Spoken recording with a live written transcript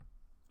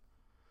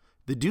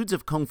The Dudes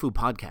of Kung Fu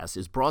podcast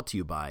is brought to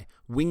you by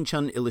Wing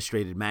Chun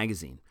Illustrated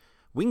magazine.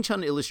 Wing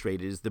Chun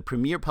Illustrated is the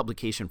premier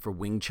publication for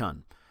Wing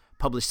Chun.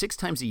 Published 6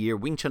 times a year,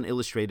 Wing Chun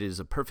Illustrated is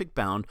a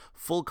perfect-bound,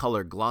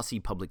 full-color, glossy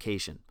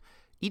publication.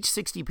 Each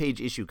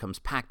 60-page issue comes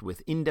packed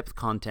with in-depth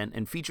content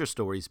and feature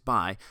stories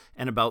by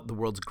and about the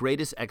world's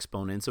greatest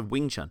exponents of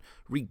Wing Chun,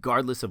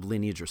 regardless of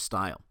lineage or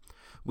style.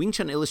 Wing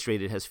Chun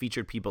Illustrated has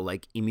featured people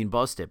like Emin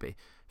Boztepe,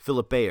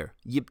 Philip Bayer,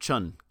 Yip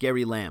Chun,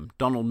 Gary Lamb,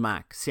 Donald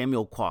Mack,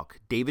 Samuel Kwok,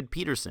 David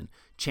Peterson,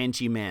 Chan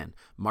Chi Man,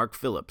 Mark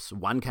Phillips,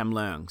 Wan Kam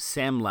Leung,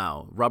 Sam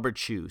Lau, Robert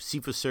Chu,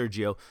 Sifu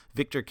Sergio,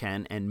 Victor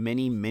Kan, and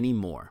many, many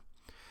more.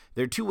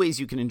 There are 2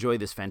 ways you can enjoy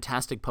this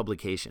fantastic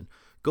publication.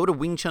 Go to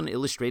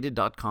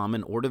wingchunillustrated.com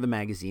and order the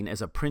magazine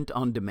as a print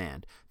on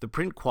demand. The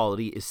print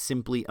quality is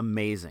simply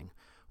amazing.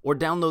 Or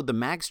download the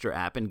Magster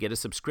app and get a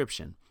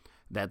subscription.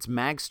 That's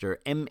Magster,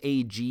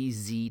 M-A-G-Z-T-E-R.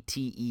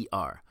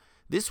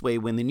 This way,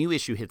 when the new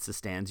issue hits the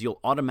stands, you'll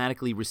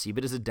automatically receive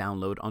it as a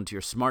download onto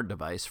your smart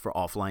device for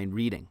offline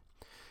reading.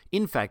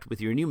 In fact,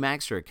 with your new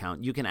Magster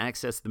account, you can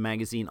access the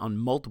magazine on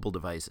multiple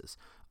devices: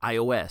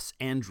 iOS,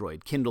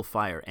 Android, Kindle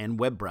Fire, and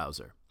web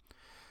browser.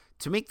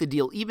 To make the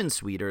deal even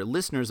sweeter,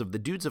 listeners of the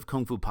Dudes of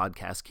Kung Fu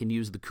podcast can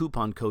use the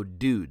coupon code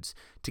DUDES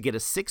to get a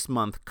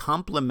 6-month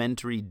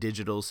complimentary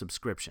digital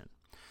subscription.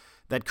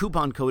 That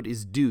coupon code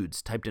is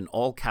DUDES, typed in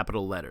all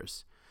capital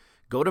letters.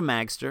 Go to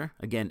Magster,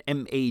 again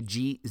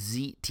M-A-G-Z-T-E-R,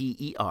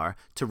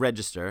 to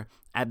register,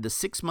 add the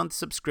 6-month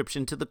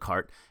subscription to the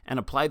cart, and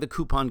apply the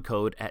coupon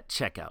code at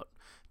checkout.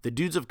 The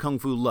Dudes of Kung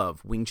Fu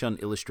love Wing Chun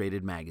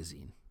Illustrated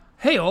magazine.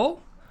 Hey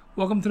all,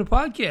 welcome to the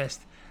podcast.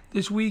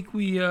 This week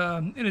we,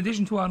 in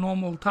addition to our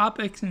normal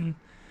topics and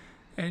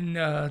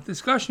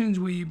discussions,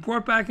 we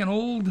brought back an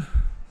old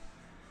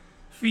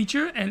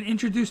feature and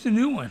introduced a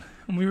new one.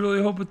 And we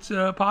really hope it's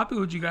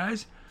popular with you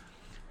guys.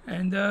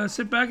 And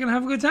sit back and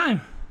have a good time.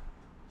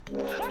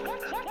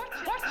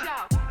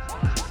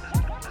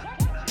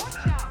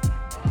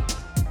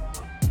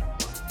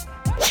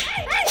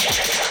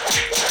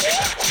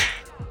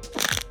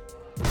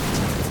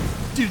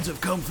 Dudes of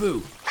Kung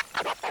Fu.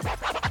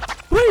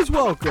 Please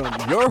welcome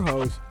your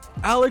hosts,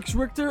 Alex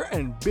Richter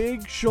and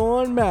Big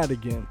Sean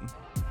Madigan.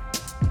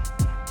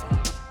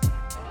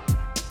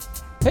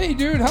 Hey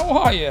dude, how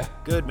are you?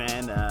 Good,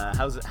 man.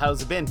 How's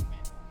it been?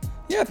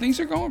 Yeah, things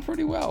are going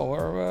pretty well.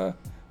 We're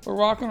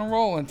rocking and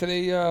rolling.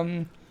 Today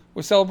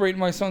we're celebrating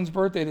my son's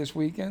birthday this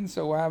weekend,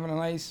 so we're having a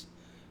nice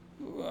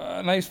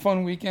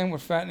fun weekend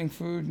with fattening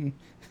food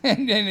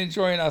and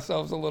enjoying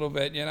ourselves a little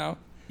bit, you know?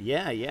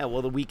 Yeah.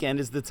 Well, the weekend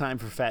is the time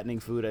for fattening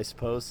food, I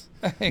suppose.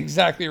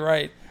 Exactly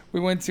right. We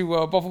went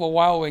to Buffalo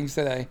Wild Wings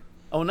today.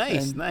 Oh,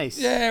 nice, and, nice.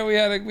 Yeah, we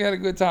had a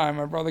good time.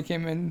 My brother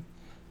came in,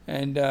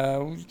 and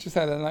we just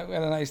had a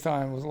nice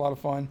time. It was a lot of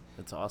fun.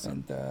 That's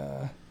awesome.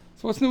 And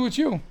so, what's new with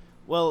you?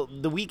 Well,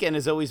 the weekend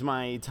is always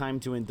my time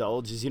to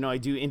indulge. As you know, I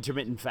do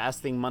intermittent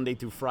fasting Monday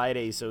through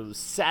Friday, so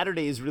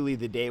Saturday is really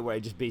the day where I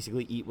just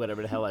basically eat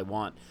whatever the hell I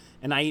want.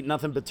 And I eat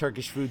nothing but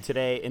Turkish food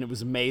today, and it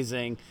was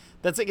amazing.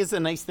 That's, I guess, the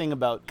nice thing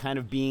about kind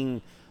of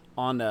being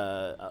on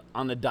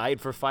a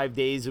diet for 5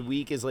 days a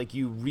week is like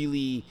you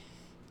really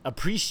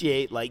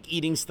appreciate like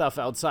eating stuff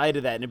outside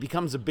of that, and it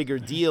becomes a bigger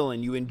deal,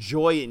 and you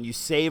enjoy it and you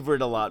savor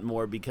it a lot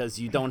more because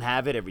you don't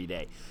have it every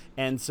day.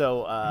 And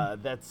so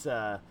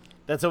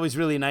that's always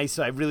really nice.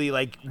 So I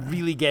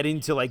really get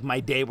into like my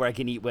day where I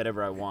can eat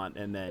whatever I want,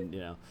 and then, you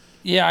know.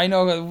 Yeah, I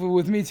know.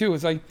 With me too.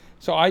 It's like,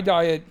 so I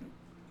diet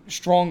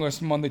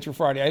strongest Monday through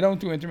Friday. I don't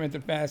do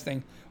intermittent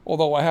fasting,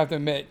 although I have to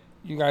admit,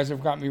 you guys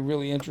have got me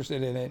really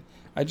interested in it.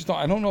 I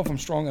don't know if I'm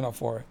strong enough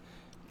for it,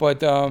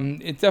 but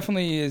it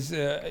definitely is.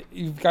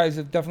 You guys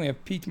have definitely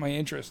piqued my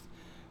interest.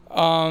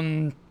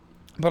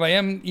 But I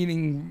am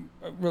eating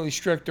really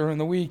strict during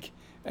the week,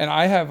 and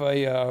I have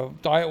a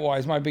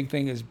diet-wise, my big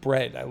thing is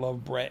bread. I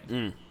love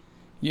bread.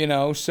 You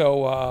know,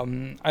 so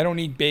I don't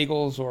eat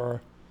bagels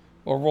or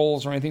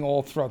rolls or anything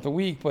all throughout the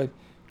week, but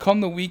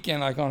come the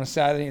weekend, like on a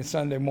Saturday and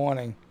Sunday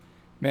morning,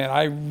 man,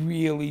 I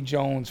really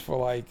jones for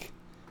like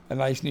a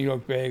nice New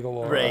York bagel,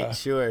 or right,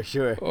 sure.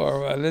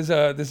 Or there's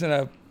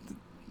not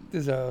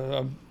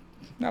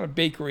a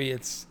bakery.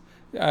 It's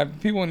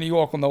people in New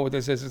York will know what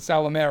this is. It's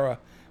Salamera,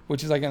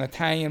 which is like an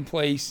Italian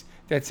place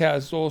that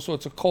has all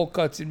sorts of cold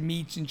cuts and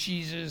meats and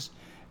cheeses,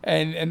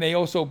 and they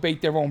also bake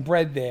their own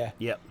bread there.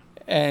 Yep.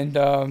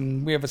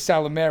 And we have a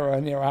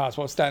Salamera near our house.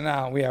 Well, Staten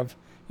Island,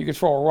 you could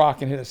throw a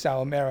rock and hit a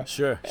Salamera.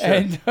 Sure.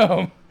 And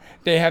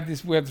we have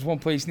this one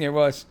place near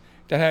us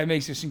that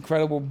makes this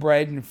incredible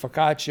bread and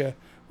focaccia,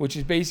 which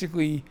is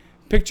basically,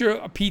 picture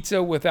a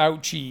pizza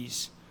without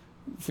cheese.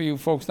 For you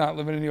folks not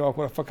living in New York,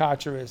 what a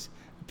focaccia is.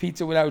 A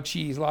pizza without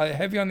cheese, a lot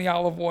heavy on the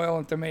olive oil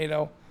and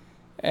tomato.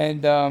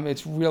 And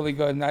it's really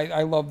good. And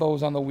I love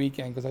those on the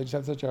weekend because I just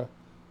have such a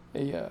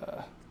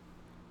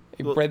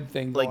bread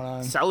thing going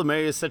on.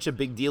 Salamera is such a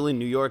big deal in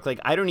New York. Like,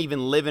 I don't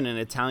even live in an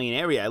Italian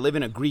area. I live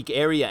in a Greek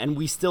area, and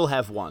we still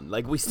have one.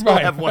 Like, we still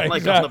have one, like,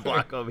 exactly, on the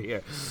block over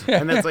here.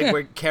 And that's, like,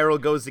 where Carol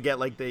goes to get,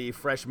 like, the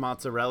fresh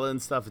mozzarella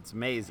and stuff. It's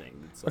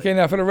amazing. It's like, okay,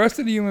 now, for the rest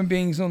of the human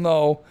beings who'll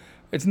know,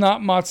 it's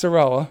not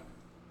mozzarella.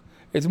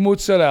 It's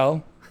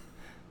mozzarella.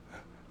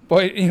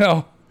 But,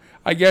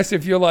 I guess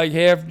if you're like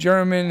half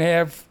German,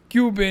 half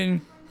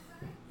Cuban,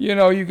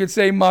 you could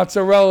say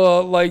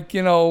mozzarella, like,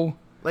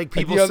 Like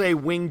people say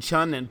Wing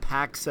Chun and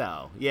Pak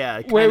Sao.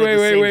 Yeah.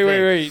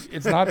 Wait.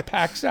 It's not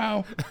Pak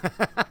Sao.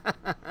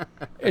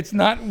 It's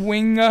not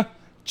Wing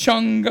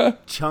Chunga.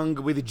 Chung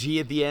with a G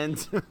at the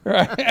end.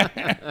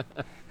 Right.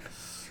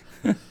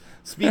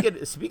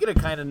 Speaking of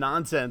kind of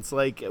nonsense,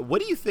 like,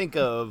 what do you think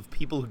of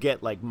people who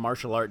get like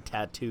martial art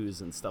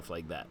tattoos and stuff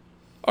like that?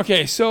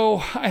 Okay,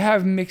 so I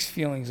have mixed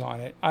feelings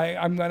on it.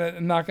 I'm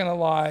not gonna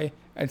lie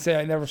and say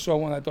I never saw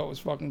one I thought was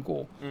fucking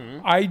cool. Mm-hmm.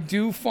 I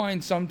do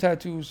find some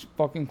tattoos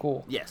fucking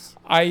cool. Yes.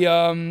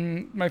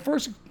 My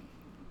first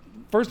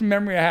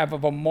memory I have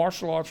of a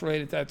martial arts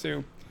related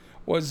tattoo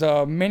was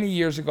many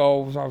years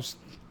ago.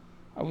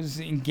 I was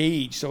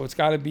engaged, so it's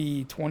got to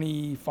be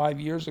 26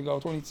 years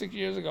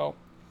ago.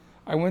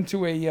 I went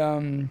to a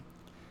Dan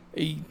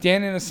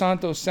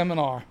Inosanto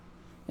seminar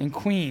in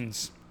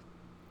Queens,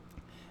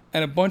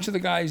 and a bunch of the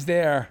guys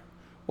there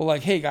were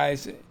like, "Hey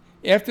guys,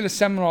 after the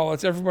seminar,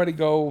 let's everybody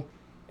go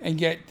and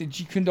get the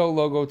Jeet Kune Do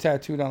logo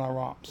tattooed on our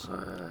arms."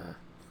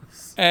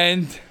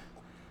 And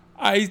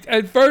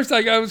at first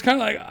I was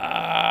kind of like,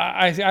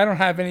 I don't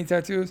have any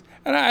tattoos,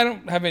 and I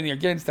don't have any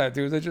against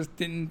tattoos. I just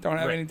don't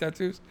have any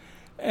tattoos,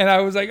 and I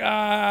was like,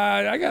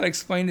 I gotta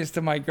explain this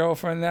to my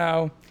girlfriend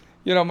now.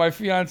 My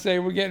fiance,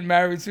 we're getting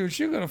married soon.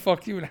 She's gonna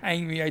fuck you and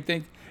hang me, I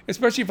think,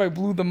 especially if I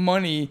blew the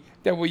money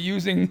that we're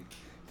using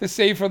to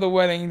save for the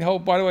wedding. Oh,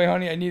 by the way,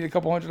 honey, I need a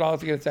couple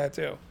 $100 to get a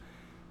tattoo.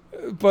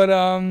 But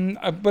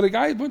a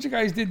bunch of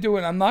guys did do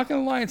it. I'm not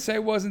gonna lie and say I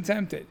wasn't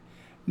tempted.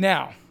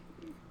 Now,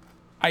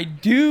 I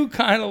do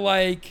kind of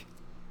like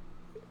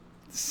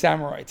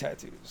samurai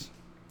tattoos.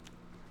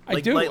 Like,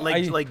 I do.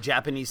 Like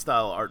Japanese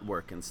style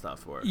artwork and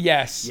stuff. Or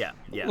yes. Yeah.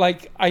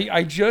 Like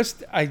I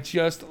just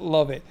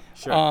love it.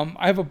 Sure.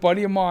 I have a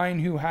buddy of mine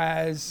who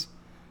has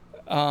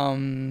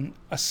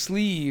a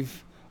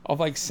sleeve of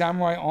like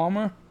samurai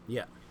armor.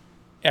 Yeah.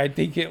 I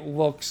think it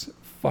looks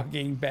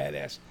fucking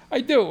badass.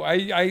 I do.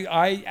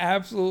 I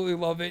absolutely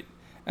love it,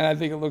 and I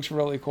think it looks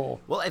really cool.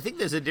 Well, I think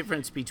there's a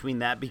difference between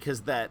that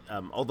because that,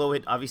 although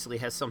it obviously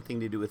has something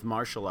to do with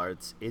martial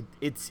arts,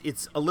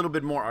 it's a little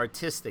bit more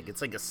artistic.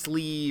 It's like a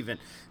sleeve, and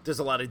there's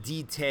a lot of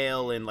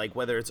detail, and like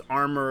whether it's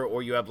armor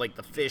or you have like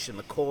the fish and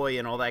the koi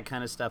and all that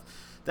kind of stuff.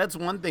 That's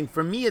one thing.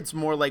 For me, it's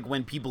more like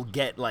when people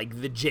get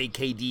like the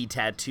JKD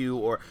tattoo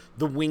or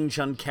the Wing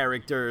Chun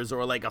characters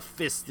or like a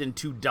fist and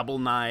two double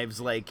knives.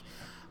 Like,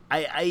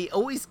 I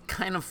always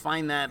kind of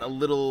find that a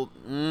little,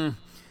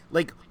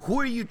 like, who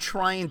are you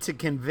trying to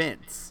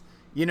convince?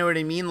 You know what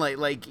I mean?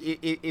 Like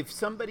if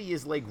somebody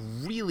is like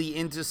really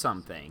into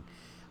something,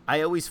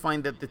 I always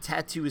find that the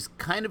tattoo is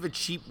kind of a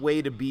cheap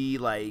way to be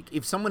like,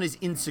 if someone is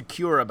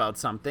insecure about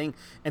something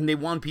and they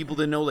want people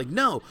to know, like,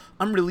 no,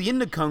 I'm really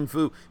into Kung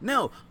Fu.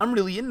 No, I'm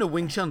really into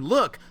Wing Chun.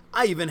 Look,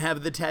 I even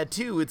have the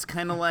tattoo. It's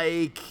kind of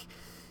like,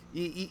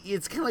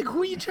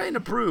 who are you trying to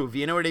prove?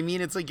 You know what I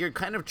mean? It's like you're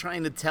kind of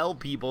trying to tell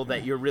people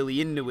that you're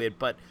really into it,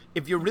 but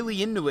if you're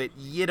really into it,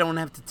 you don't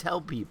have to tell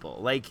people.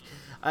 Like,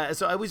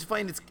 so I always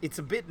find it's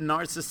a bit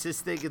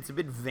narcissistic, it's a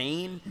bit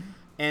vain,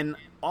 and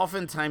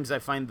oftentimes I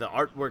find the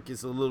artwork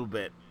is a little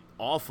bit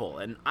awful.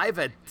 And I've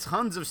had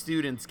tons of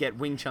students get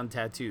Wing Chun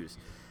tattoos,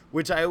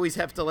 which I always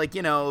have to, like,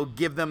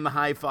 give them the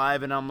high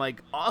five, and I'm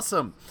like,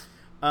 awesome.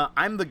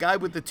 I'm the guy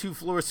with the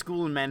 2-floor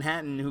school in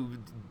Manhattan who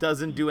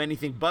doesn't do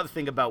anything but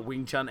think about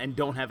Wing Chun and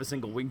don't have a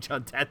single Wing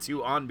Chun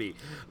tattoo on me.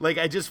 Like,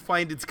 I just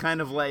find it's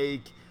kind of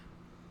like,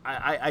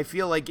 I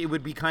feel like it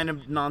would be kind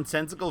of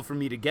nonsensical for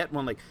me to get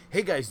one. Like,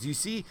 hey guys, do you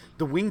see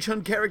the Wing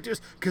Chun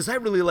characters? Because I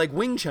really like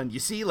Wing Chun. You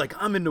see, like,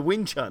 I'm into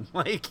Wing Chun.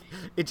 Like,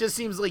 it just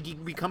seems like you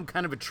become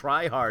kind of a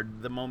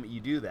try-hard the moment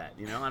you do that.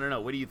 I don't know.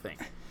 What do you think?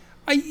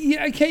 I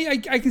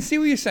can see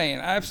what you're saying.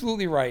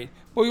 Absolutely right.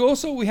 But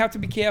we have to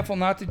be careful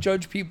not to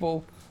judge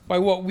people by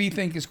what we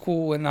think is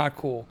cool and not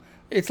cool.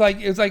 It's like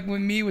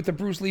with me with the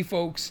Bruce Lee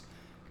folks,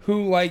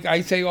 who, like,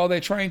 I say, they're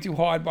trying too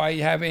hard by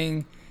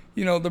having,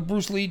 the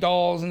Bruce Lee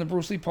dolls and the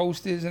Bruce Lee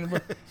posters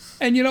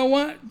and you know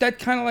what? That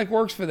kind of like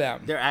works for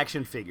them. They're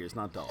action figures,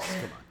 not dolls.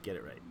 Come on, get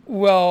it right.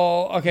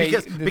 Well, okay.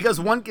 Because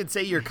one could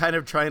say you're kind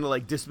of trying to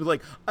like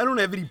I don't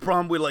have any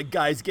problem with like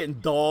guys getting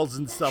dolls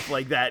and stuff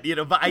like that,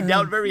 but I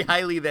doubt very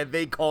highly that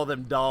they call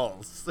them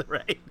dolls,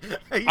 right?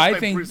 I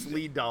think Bruce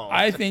Lee doll.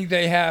 I think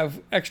they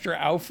have extra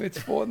outfits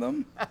for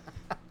them,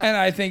 and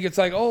I think it's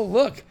like, oh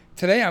look,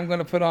 today I'm going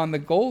to put on the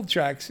gold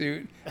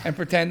tracksuit and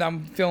pretend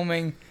I'm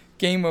filming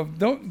Game of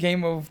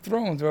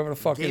Thrones, whatever the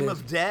fuck it is. Game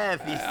of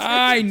Death.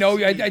 I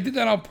know. I did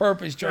that on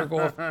purpose, jerk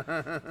off.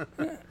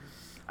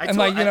 I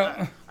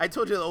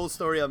told you the old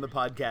story on the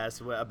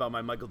podcast about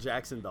my Michael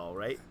Jackson doll,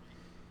 right?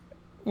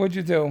 What'd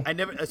you do?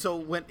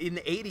 When in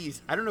the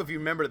 80s, I don't know if you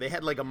remember, they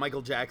had like a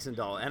Michael Jackson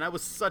doll, and I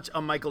was such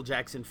a Michael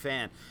Jackson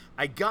fan.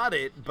 I got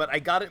it, but I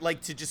got it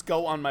like to just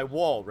go on my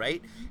wall,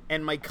 right?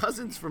 And my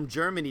cousins from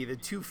Germany, the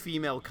 2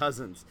 female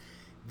cousins,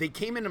 they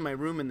came into my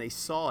room and they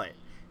saw it.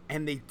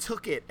 and they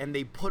took it and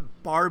they put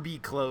Barbie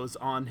clothes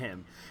on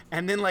him.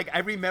 And then, like, I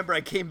remember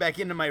I came back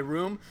into my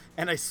room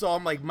and I saw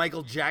him, like,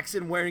 Michael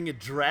Jackson wearing a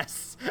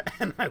dress,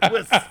 and I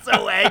was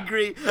so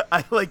angry.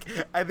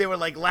 They were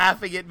like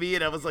laughing at me,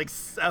 and I was like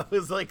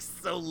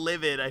so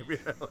livid. I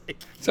remember,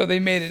 like, So they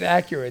made it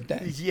accurate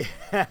then. yeah.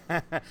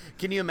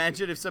 Can you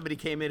imagine if somebody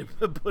came in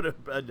and put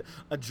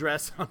a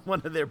dress on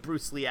one of their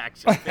Bruce Lee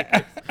action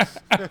figures?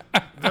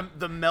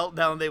 the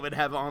meltdown they would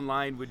have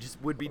online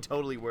would be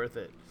totally worth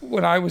it.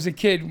 When I was a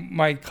kid,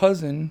 my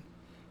cousin,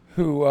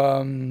 who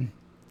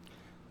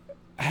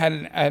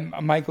had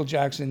a Michael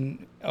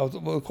Jackson,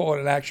 we'll call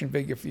it an action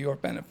figure for your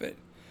benefit.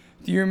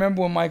 Do you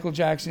remember when Michael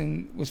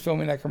Jackson was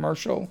filming that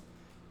commercial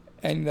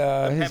and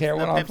his hair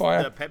went on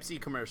fire? The Pepsi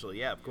commercial,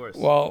 yeah, of course.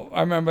 Well,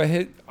 I remember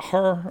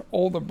her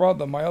older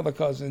brother, my other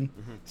cousin,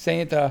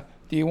 saying to her,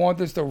 "Do you want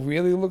this to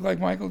really look like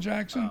Michael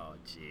Jackson?" Oh,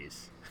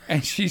 jeez.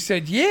 And she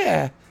said,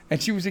 "Yeah."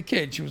 And she was a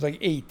kid. She was like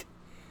 8.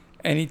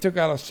 And he took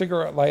out a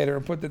cigarette lighter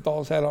and put the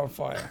doll's head on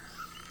fire.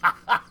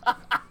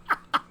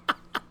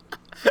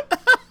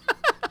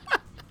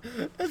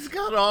 It's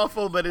god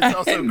awful, but it's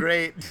also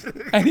great.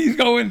 And he's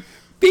going,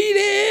 "Beat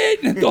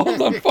it!" And the doll's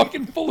are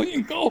fucking fully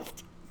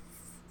engulfed.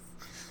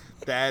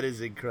 That is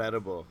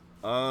incredible.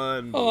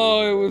 Unbelievable.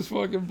 Oh, it was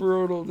fucking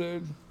brutal,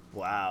 dude.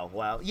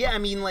 Wow. Yeah, I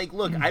mean, like,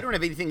 look, I don't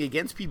have anything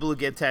against people who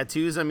get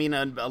tattoos. I mean,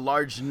 a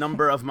large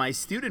number of my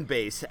student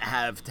base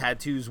have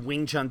tattoos,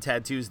 Wing Chun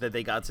tattoos that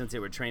they got since they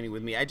were training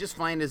with me. I just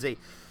find as a...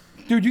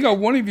 Dude, you got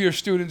one of your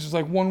students is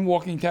like one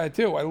walking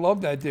tattoo. I love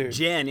that dude.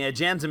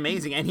 Jan's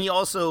amazing. And he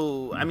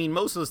also, I mean,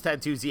 most of those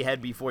tattoos he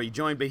had before he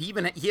joined, but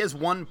he has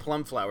one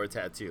plum flower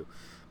tattoo.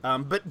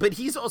 But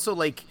he's also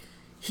like...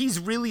 He's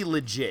really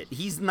legit.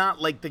 He's not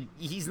like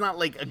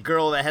a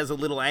girl that has a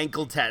little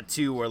ankle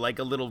tattoo or like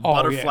a little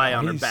butterfly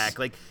on her back.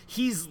 Like,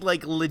 he's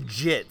like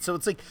legit. So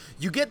it's like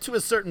you get to a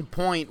certain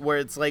point where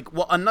it's like,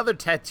 well, another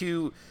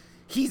tattoo,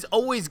 he's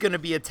always going to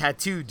be a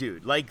tattoo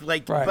dude. Like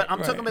right, but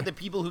I'm talking about the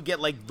people who get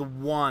like the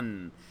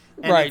one.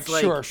 And it's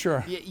like,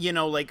 sure. You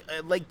know, like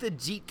the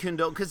Jeet Kune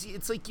Do, because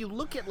it's like you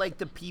look at like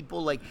the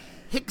people like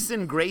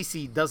Rickson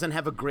Gracie doesn't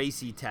have a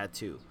Gracie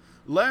tattoo.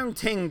 Leung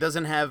Ting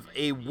doesn't have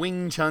a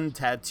Wing Chun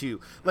tattoo.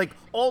 Like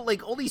all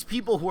these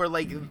people who are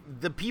like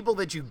the people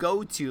that you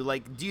go to.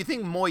 Like, do you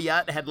think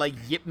Moyat had like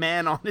Yip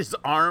Man on his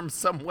arm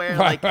somewhere?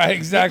 Right, like,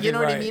 exactly. You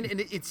know right. what I mean?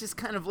 And it's just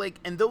kind of like,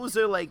 and those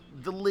are like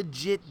the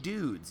legit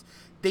dudes.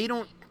 They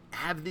don't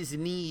have this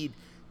need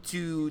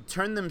to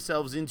turn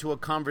themselves into a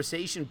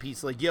conversation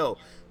piece. Like, yo,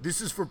 this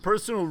is for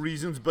personal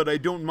reasons, but I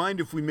don't mind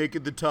if we make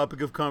it the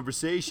topic of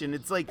conversation.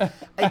 It's like,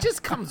 it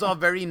just comes off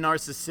very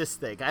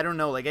narcissistic. I don't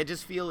know. Like, I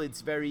just feel it's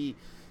very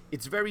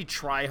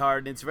try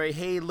hard. And it's very,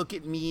 hey, look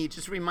at me. It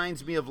just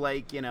reminds me of,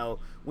 like, you know,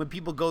 when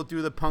people go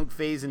through the punk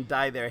phase and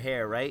dye their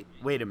hair, right?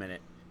 Wait a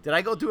minute. Did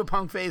I go through a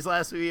punk phase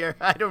last year?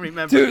 I don't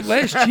remember. Dude,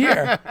 last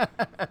year,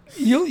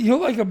 you're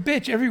like a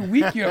bitch. Every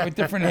week you have a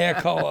different hair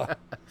color.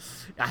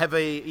 I have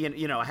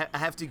I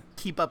have to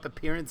keep up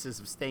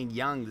appearances of staying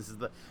young. This is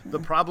the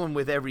problem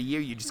with every year.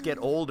 You just get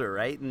older,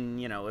 right?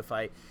 And, you know, if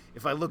I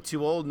look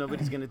too old,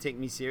 nobody's going to take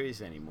me serious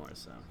anymore.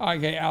 So.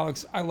 Okay,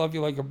 Alex, I love you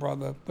like a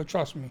brother, but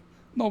trust me,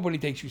 nobody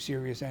takes you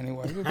serious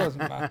anyway. It doesn't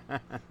matter.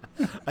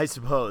 I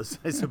suppose.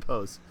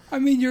 I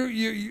mean,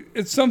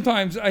 it's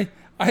sometimes I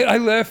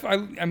laugh. I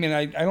mean,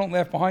 I don't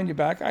laugh behind your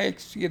back. I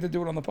actually get to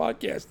do it on the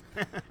podcast.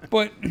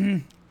 But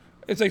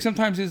it's like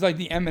sometimes it's like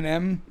the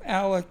Eminem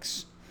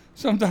Alex.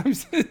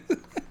 Sometimes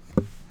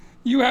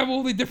you have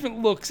all the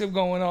different looks of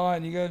going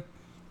on. You got,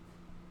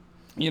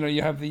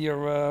 you have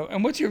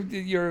and what's your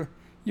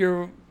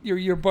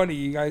buddy?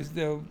 You guys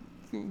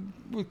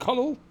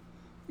Cuddle?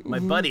 My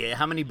buddy.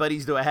 How many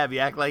buddies do I have? You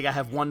act like I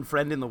have one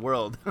friend in the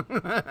world.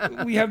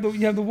 You have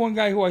the one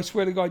guy who I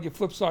swear to God, you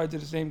flip sides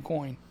of the same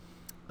coin.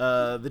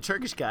 The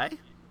Turkish guy?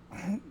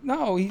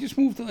 No, he just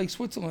moved to like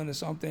Switzerland or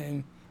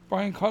something.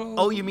 Brian Cuddle.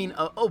 Oh, you mean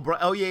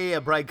yeah,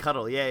 Brian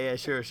Cuddle. Yeah,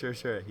 sure,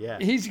 yeah.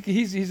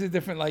 He's a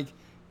different, like,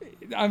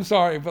 I'm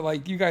sorry, but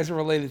like you guys are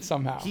related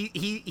somehow.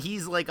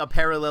 He's like a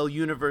parallel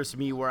universe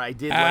me where I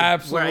did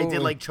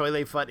like Choi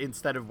Lei Fut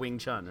instead of Wing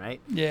Chun, right?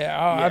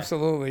 Yeah,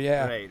 absolutely,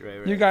 yeah.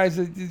 Right. You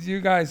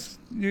guys,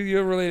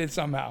 you're related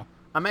somehow.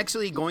 I'm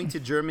actually going to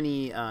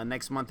Germany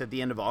next month at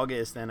the end of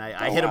August, and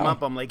I hit him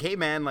up. I'm like, hey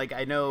man, like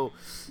I know,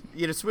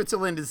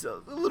 Switzerland is a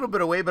little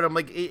bit away, but I'm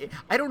like,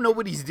 I don't know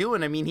what he's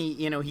doing. I mean,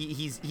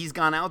 he's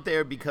gone out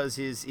there because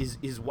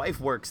his wife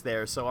works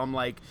there. So I'm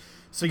like,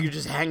 so you're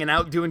just hanging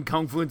out doing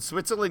kung fu in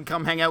Switzerland?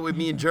 Come hang out with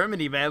me in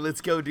Germany, man.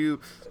 Let's do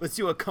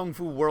a kung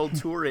fu world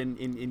tour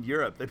in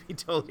Europe. That'd be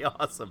totally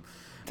awesome.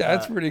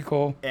 That's pretty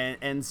cool.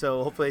 And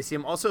so hopefully I see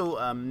him.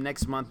 Also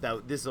next month. Now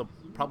this will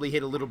probably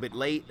hit a little bit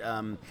late.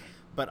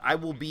 But I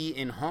will be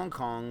in Hong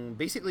Kong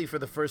basically for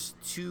the first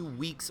 2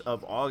 weeks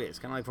of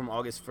August, kind of like from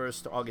August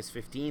 1st to August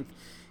 15th.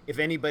 If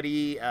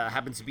anybody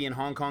happens to be in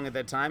Hong Kong at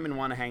that time and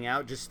want to hang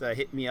out, just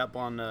hit me up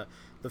on the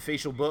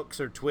Facial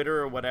Books or Twitter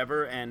or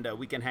whatever, and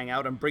we can hang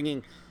out. I'm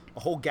bringing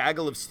a whole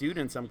gaggle of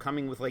students. I'm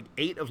coming with like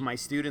 8 of my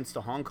students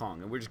to Hong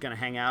Kong, and we're just going to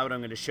hang out.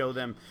 I'm going to show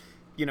them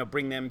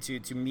bring them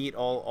to meet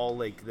all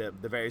like the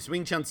various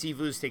Wing Chun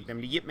Sifus, take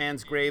them to Yip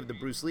Man's grave, the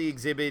Bruce Lee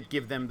exhibit,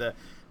 give them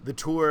the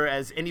tour.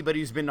 As anybody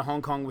who's been to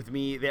Hong Kong with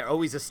me, they're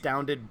always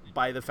astounded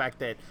by the fact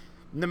that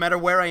no matter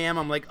where I am,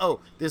 I'm like,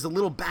 oh, there's a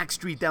little back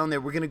street down there.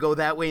 We're going to go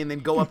that way and then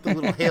go up the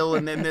little hill.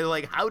 And then they're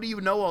like, how do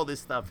you know all this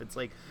stuff? It's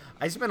like,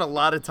 I spent a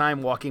lot of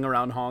time walking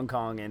around Hong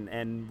Kong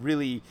and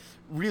really,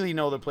 really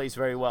know the place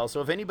very well.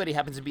 So if anybody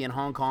happens to be in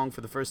Hong Kong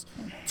for the first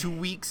 2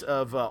 weeks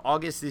of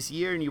August this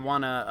year and you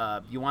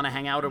wanna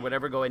hang out or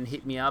whatever, go ahead and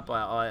hit me up.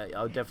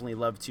 I'll definitely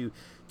love to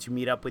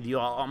meet up with you.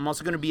 I'm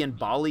also going to be in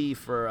Bali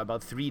for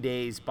about 3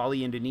 days,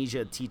 Bali,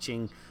 Indonesia,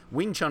 teaching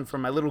Wing Chun for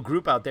my little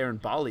group out there in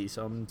Bali.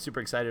 So I'm super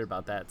excited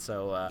about that.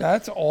 So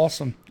that's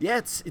awesome. Yeah,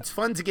 it's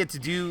fun to get to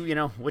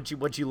do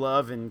what you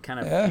love and kind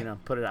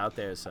of put it out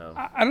there. So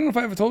I don't know if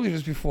I ever told you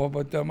this before,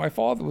 but my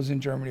father was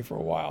in Germany for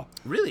a while.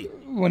 Really?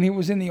 When he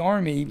was in the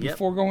army,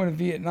 before going to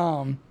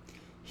Vietnam,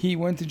 he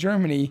went to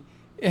Germany,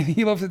 and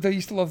he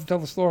used to love to tell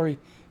the story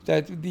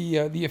that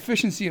the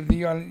efficiency of the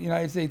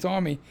United States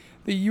Army,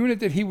 the unit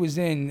that he was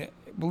in,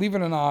 believe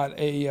it or not,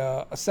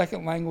 a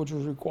second language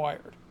was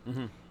required.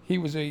 Mm-hmm. He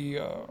was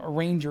a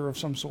ranger of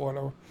some sort,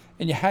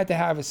 and you had to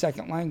have a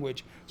second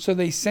language. So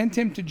they sent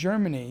him to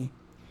Germany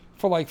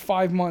for like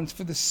 5 months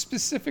for the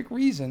specific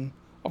reason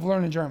of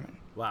learning German.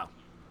 Wow.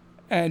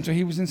 And so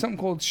he was in something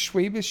called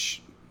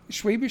Schwäbisch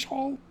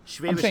Hall?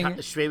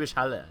 Schwäbisch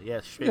Halle. Yeah,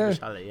 Schwäbisch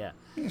Halle, yeah.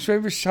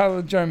 Schwäbisch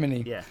Halle,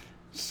 Germany. Yeah.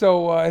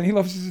 So, and he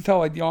loves to tell,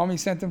 like, the Army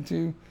sent him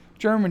to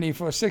Germany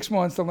for 6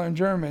 months to learn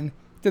German,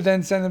 to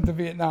then send him to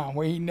Vietnam,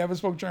 where he never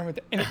spoke German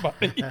to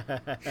anybody.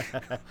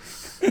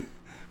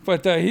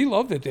 But he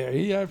loved it there.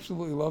 He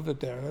absolutely loved it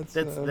there.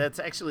 That's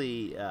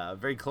actually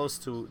very close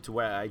to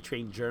where I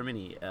trained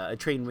Germany. I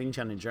trained Wing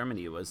Chun in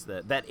Germany. It was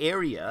that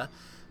area.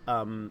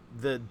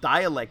 The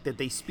dialect that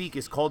they speak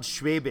is called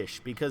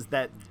Schwäbisch because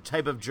that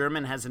type of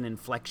German has an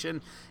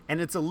inflection,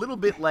 and it's a little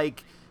bit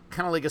like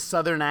kind of like a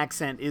southern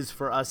accent is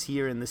for us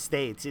here in the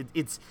States.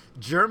 It's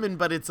German,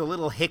 but it's a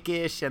little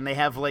hickish, and they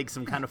have like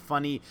some kind of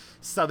funny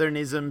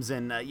southernisms.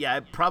 And I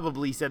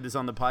probably said this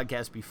on the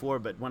podcast before,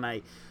 but when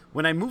I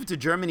moved to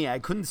Germany, I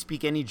couldn't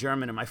speak any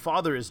German, and my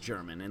father is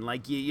German. And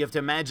like you have to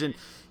imagine,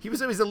 he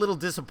was always a little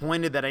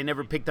disappointed that I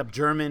never picked up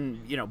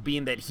German,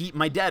 being that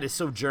my dad is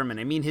so German.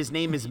 I mean, his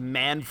name is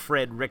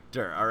Manfred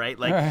Richter, all right?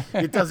 Like,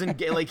 it doesn't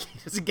get, he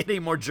doesn't get any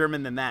more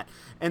German than that.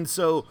 And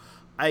so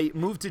I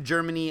moved to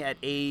Germany at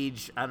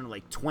age,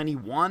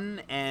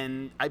 21,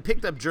 and I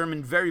picked up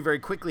German very, very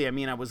quickly. I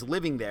mean, I was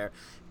living there,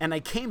 and I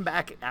came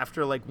back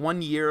after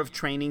 1 year of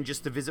training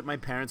just to visit my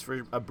parents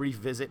for a brief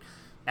visit.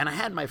 And I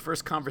had my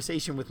first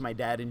conversation with my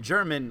dad in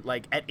German,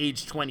 at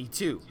age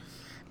 22.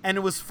 And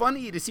it was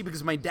funny to see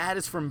because my dad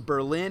is from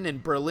Berlin,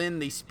 and Berlin,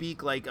 they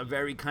speak a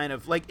very kind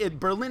of,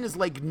 Berlin is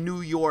like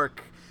New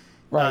York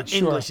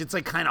English. Sure. It's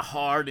kind of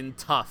hard and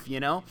tough,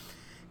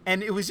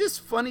 And it was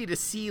just funny to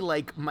see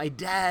my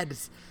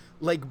dad's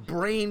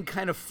brain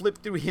kind of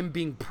flipped through him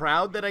being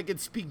proud that I could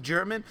speak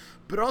German,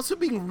 but also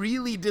being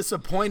really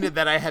disappointed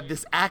that I had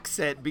this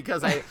accent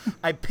because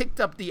I picked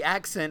up the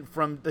accent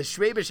from the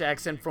Schwäbisch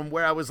accent from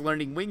where I was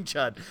learning Wing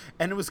Chun.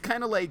 And it was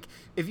kind of like,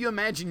 if you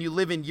imagine you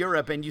live in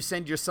Europe and you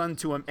send your son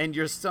to him and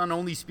your son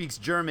only speaks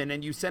German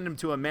and you send him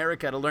to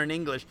America to learn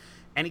English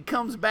and he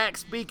comes back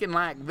speaking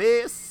like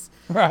this,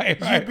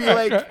 you'd be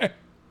like,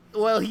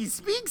 well, he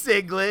speaks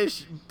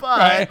English,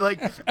 but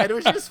and it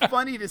was just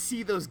funny to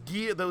see those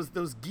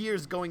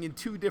gears going in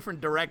two different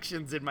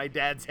directions in my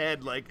dad's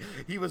head.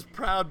 He was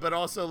proud, but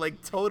also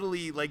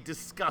totally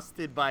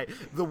disgusted by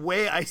the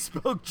way I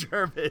spoke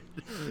German.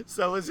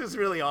 So it was just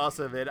really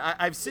awesome. And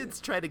I've since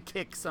tried to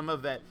kick some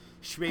of that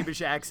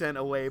Schwäbisch accent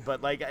away, but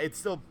it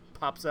still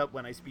pops up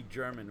when I speak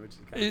German, which is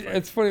kind of funny.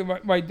 It's funny.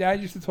 My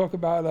dad used to talk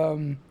about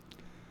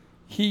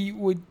he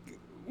would,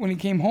 when he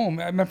came home.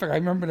 I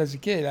remember it as a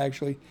kid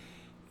actually.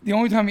 The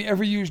only time he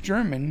ever used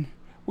German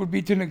would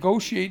be to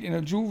negotiate in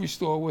a jewelry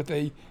store with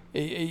a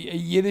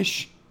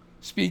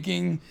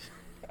Yiddish-speaking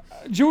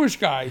Jewish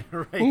guy.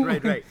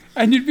 Right.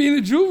 And you'd be in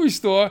a jewelry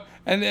store,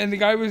 and the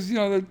guy was,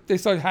 they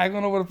started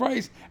haggling over the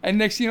price. And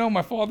next thing you know,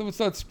 my father would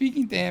start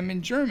speaking to him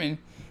in German,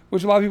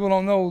 which a lot of people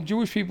don't know.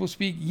 Jewish people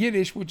speak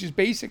Yiddish, which is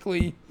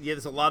basically... Yeah,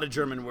 there's a lot of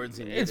German words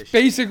in Yiddish. It's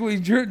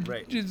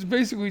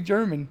basically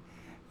German.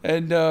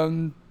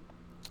 And...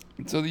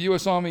 So the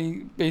U.S.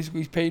 Army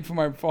basically paid for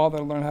my father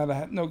to learn how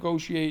to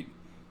negotiate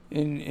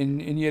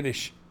in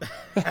Yiddish.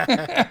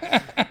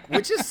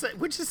 which is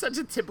such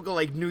a typical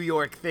New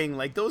York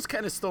thing. Those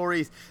kind of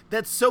stories,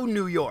 that's so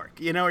New York.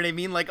 You know what I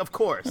mean? Of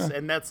course.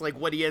 And that's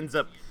what he ends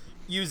up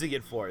using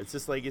it for. It's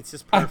just it's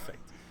just perfect.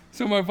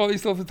 So my father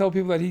used to have to tell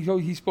people that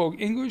he spoke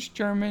English,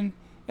 German,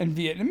 and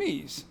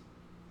Vietnamese.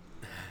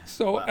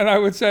 So, wow. And I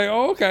would say,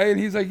 oh, okay. And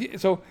he's like,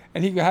 so,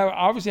 and he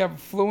was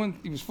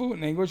fluent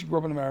in English. He grew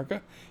up in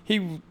America.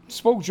 He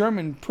spoke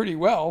German pretty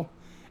well.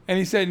 And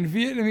he said in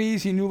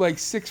Vietnamese, he knew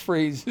 6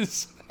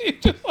 phrases.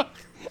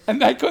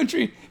 And that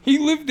country, he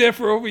lived there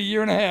for over a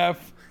year and a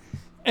half.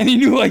 And he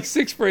knew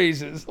 6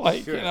 phrases.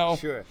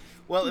 Sure.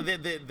 Well,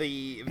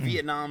 the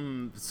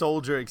Vietnam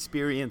soldier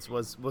experience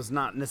was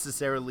not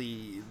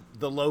necessarily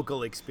the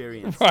local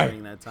experience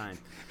during that time.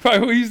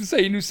 Right. We used to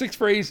say you knew 6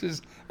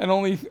 phrases, and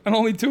only 2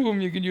 of them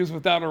you can use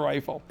without a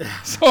rifle.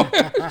 So.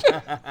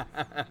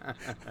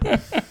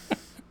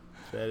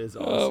 That is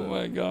awesome. Oh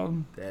my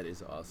God. That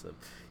is awesome.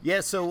 Yeah.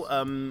 So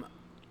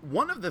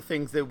one of the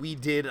things that we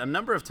did a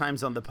number of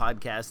times on the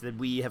podcast that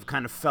we have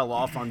kind of fell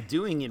off on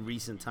doing in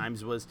recent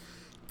times was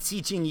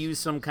teaching you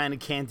some kind of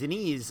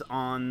Cantonese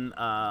on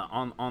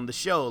the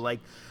show. Like,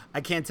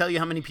 I can't tell you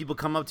how many people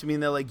come up to me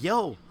and they're like,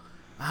 "Yo,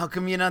 how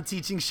come you're not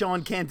teaching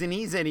Sean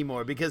Cantonese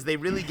anymore?" Because they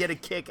really get a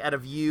kick out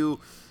of you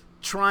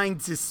trying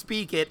to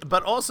speak it.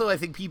 But also, I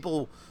think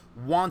people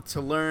want to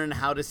learn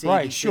how to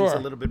say these things a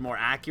little bit more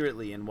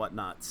accurately and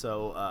whatnot.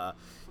 So,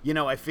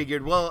 I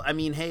figured, well, I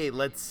mean, hey,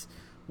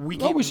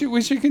 we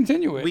should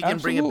continue it. We can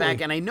bring it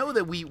back. And I know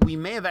that we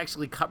may have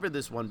actually covered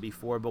this one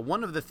before, but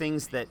one of the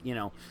things that,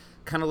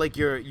 kind of like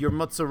your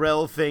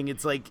mozzarella thing,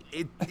 it's like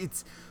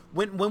it's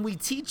when we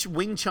teach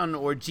Wing Chun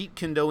or Jeet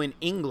Kune Do in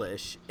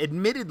English,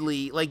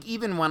 admittedly, like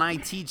even when I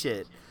teach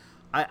it,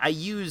 I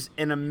use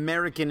an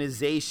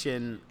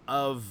Americanization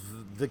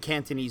of the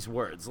Cantonese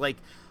words. Like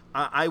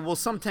I will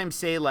sometimes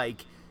say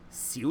like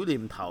Siu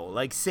Lim Tao,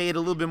 like say it a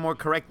little bit more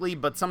correctly,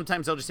 but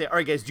sometimes I'll just say, all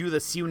right guys, do the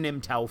Siu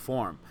Nim Tao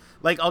form.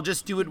 Like I'll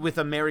just do it with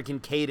American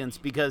cadence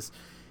because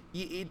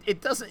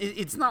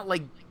it's not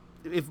like,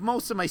 if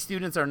most of my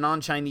students are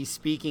non-Chinese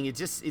speaking,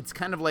 it's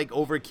kind of like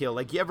overkill.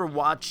 Like you ever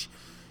watch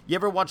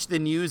the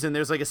news and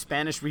there's like a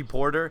Spanish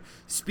reporter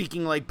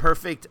speaking like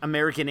perfect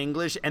American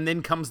English, and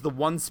then comes the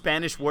one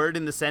Spanish word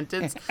in the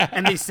sentence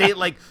and they say it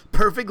like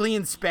perfectly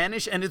in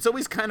Spanish, and it's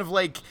always kind of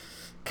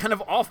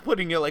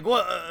off-putting. You're like,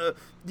 well,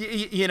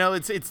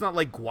 it's not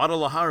like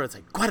Guadalajara, it's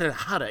like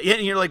Guadalajara,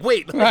 and you're like,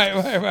 wait,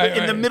 right,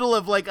 in the middle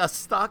of like a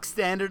stock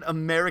standard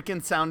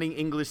American sounding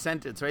English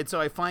sentence, right?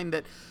 So I find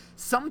that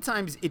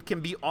sometimes it can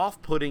be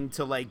off-putting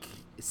to like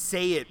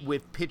say it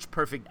with pitch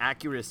perfect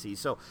accuracy.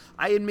 So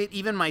I admit,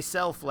 even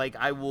myself, like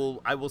I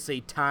will say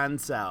tan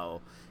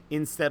sao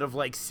instead of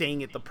like saying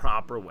it the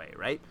proper way,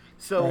 right?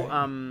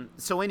 So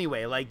so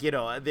anyway, like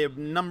there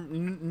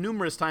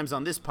numerous times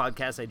on this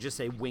podcast I just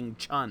say Wing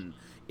Chun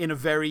in a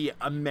very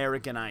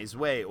Americanized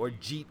way, or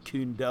Jeet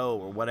Kune Do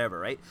or whatever,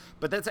 right?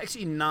 But that's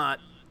actually not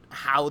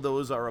how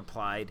those are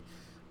applied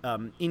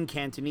in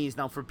Cantonese.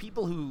 Now, for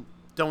people who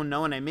don't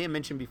know, and I may have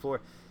mentioned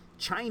before,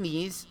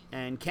 Chinese,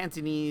 and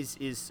Cantonese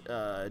is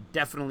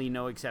definitely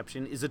no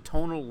exception, is a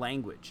tonal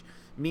language,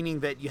 meaning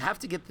that you have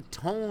to get the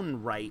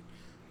tone right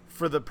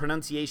for the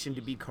pronunciation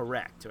to be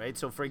correct, right?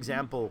 So, for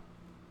example,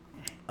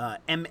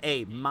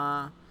 M-A,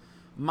 ma,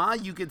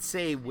 you could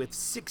say with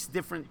 6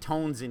 different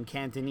tones in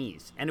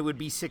Cantonese, and it would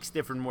be 6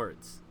 different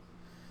words.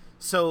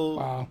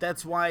 So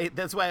that's why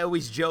I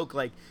always joke,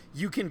 like,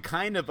 you can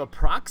kind of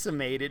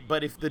approximate it,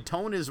 but if the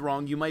tone is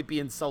wrong, you might be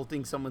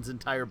insulting someone's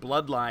entire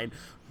bloodline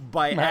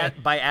by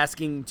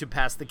asking to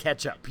pass the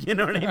ketchup. You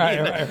know what I mean?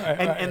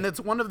 And that's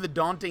one of the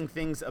daunting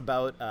things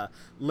about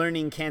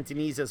learning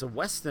Cantonese as a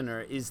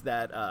Westerner, is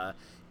that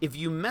if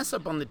you mess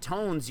up on the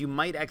tones, you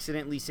might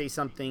accidentally say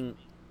something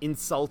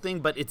insulting,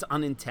 but it's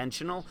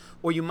unintentional,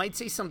 or you might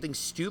say something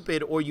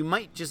stupid, or you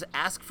might just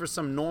ask for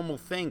some normal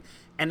thing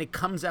and it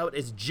comes out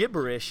as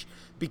gibberish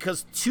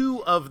because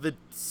 2 of the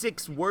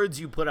 6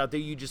 words you put out there,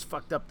 you just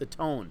fucked up the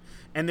tone,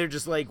 and they're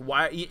just like,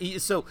 why?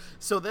 So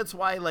that's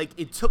why, like,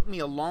 it took me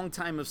a long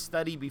time of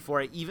study before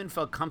I even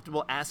felt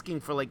comfortable asking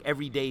for like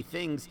everyday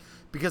things,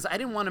 because I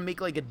didn't want to make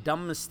like a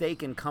dumb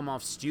mistake and come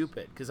off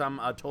stupid, because I'm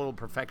a total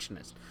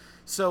perfectionist.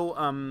 So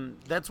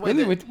that's why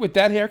really with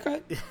that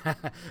haircut.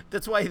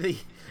 That's why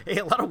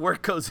a lot of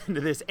work goes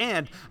into this,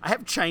 and I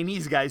have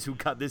Chinese guys who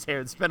cut this hair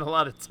and spend a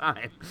lot of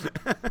time.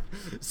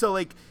 So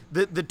like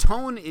the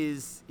tone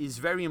is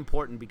very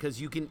important,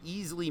 because you can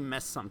easily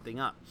mess something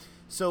up.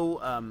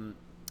 So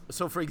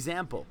so for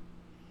example,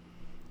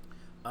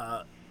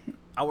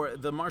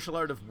 the martial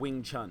art of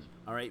Wing Chun.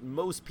 All right,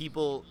 most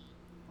people,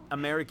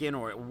 American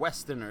or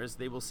Westerners,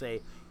 they will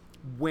say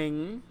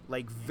Wing,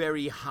 like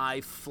very high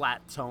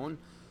flat tone.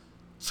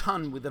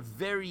 Chun with a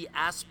very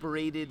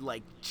aspirated,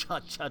 like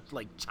cha-cha,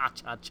 like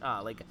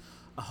cha-cha-cha, like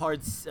a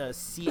hard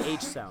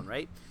CH sound,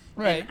 right?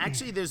 Right. And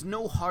actually, there's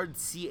no hard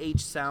CH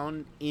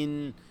sound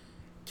in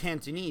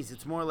Cantonese.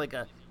 It's more like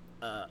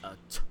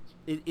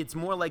it's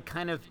more like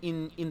kind of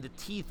in the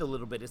teeth a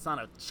little bit. It's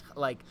not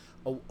like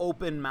a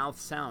open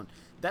mouth sound.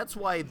 That's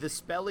why the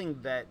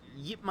spelling that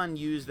Yip Man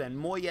used and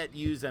Moyet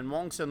used and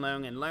Wong Sun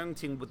Leung and Leung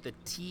Ting with the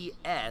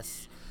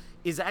TS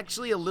is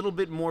actually a little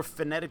bit more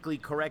phonetically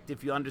correct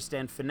if you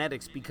understand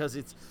phonetics, because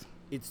it's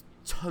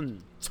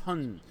tun.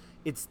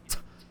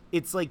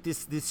 It's like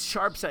this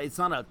sharp sound. It's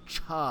not a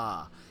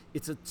cha.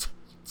 It's a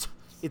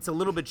it's a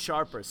little bit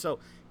sharper. So,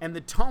 and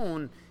the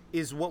tone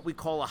is what we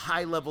call a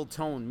high level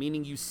tone,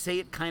 meaning you say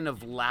it kind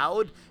of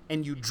loud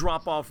and you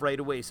drop off right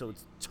away. So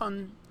it's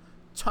tun.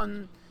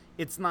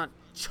 It's not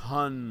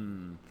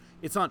chun.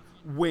 It's not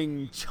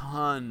Wing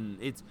Chun.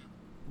 It's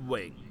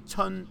Wing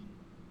Chun.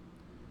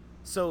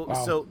 So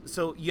Wow.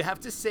 so you have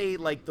to say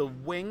like the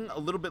wing a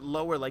little bit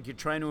lower, like you're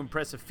trying to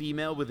impress a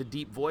female with a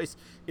deep voice.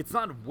 It's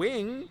not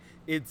wing,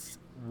 it's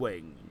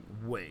wing,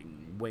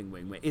 wing, wing,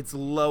 wing, wing. It's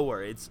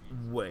lower, it's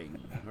wing,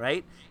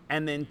 right?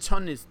 And then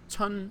chun is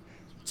chun,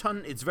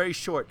 chun. It's very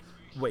short,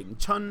 wing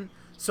chun.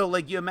 So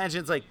like you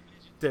imagine it's like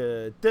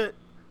the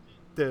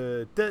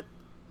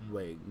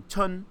wing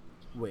chun,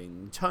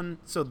 wing chun.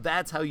 So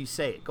that's how you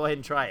say it. Go ahead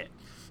and try it.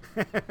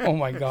 Oh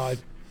my God.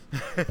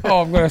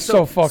 Oh, I'm gonna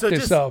so fuck this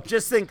just, up.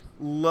 Just think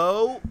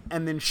low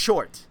and then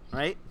short,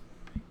 right?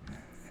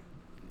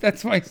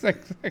 That's my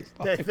sex life.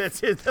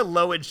 That's it. The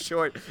low and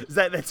short.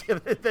 That's your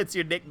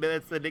nickname?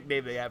 That's the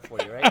nickname they have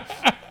for you, right?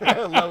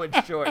 Low and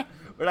short.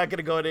 We're not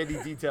gonna go into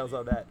any details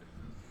on that.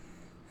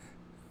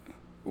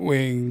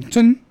 Wing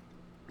Chun.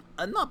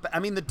 Not. I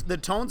mean, the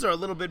tones are a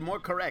little bit more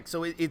correct.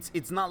 So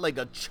it's not like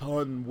a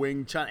chun,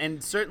 wing chun,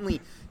 and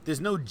certainly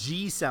there's no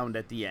G sound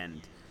at the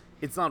end.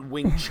 It's not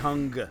wing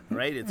chung,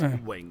 right? It's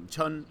wing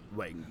chun,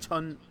 wing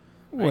chun.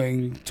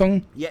 Wing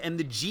Chun. Yeah, and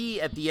the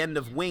G at the end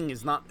of wing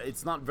is not.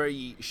 It's not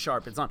very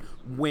sharp. It's not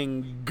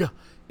wing.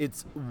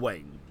 It's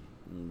wing,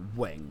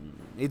 wing.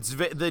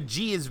 The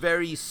G is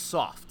very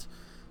soft,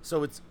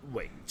 so it's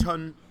wing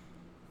chun.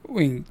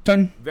 Wing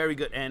Chun. Very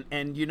good.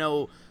 And you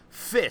know,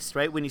 fist,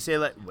 right? When you say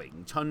like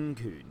wing chun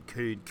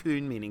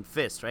kun meaning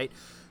fist, right?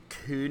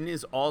 Kun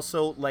is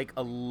also like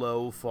a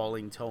low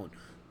falling tone.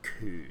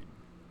 Kun.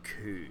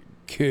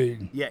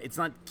 Kid. Yeah, it's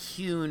not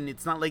Kuhn.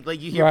 It's not like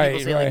you hear Right,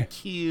 people say right. like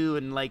Q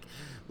and like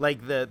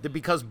the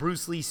because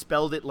Bruce Lee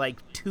spelled it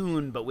like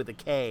tune but with a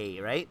K,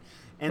 right?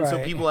 And so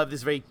Right. people have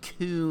this very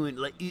Kuhn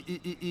like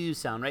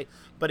sound, right?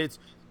 But it's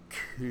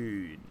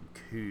Kuhn.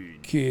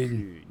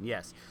 Kid.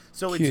 Yes.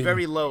 So it's Kuhn.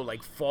 very low,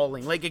 like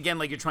falling, like again,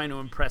 like you're trying to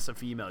impress a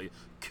female.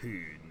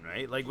 Kuhn,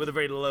 right? Like with a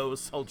very low,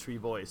 sultry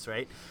voice,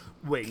 right?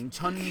 Wing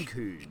Chun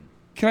Kuhn.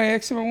 Can I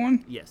ask about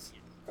one? Yes.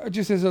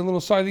 Just as a little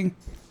side thing.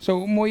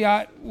 So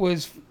Moyat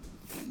was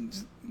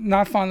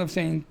not fond of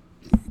saying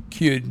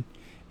kid.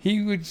 He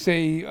would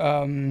say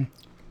pie.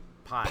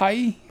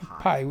 Pie.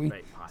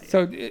 Right, pie.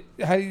 So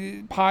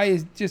pie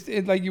is just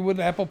like you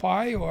would apple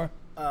pie, or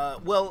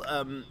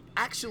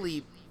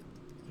Actually,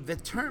 the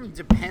term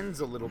depends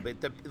a little bit.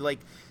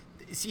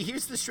 See,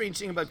 here's the strange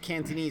thing about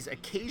Cantonese.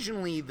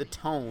 Occasionally, the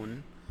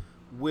tone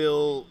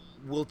will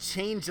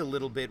change a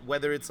little bit,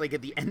 whether it's like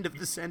at the end of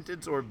the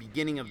sentence or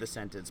beginning of the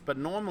sentence. But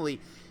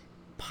normally,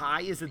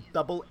 pie is a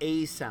double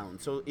A sound,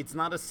 so it's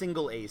not a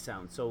single A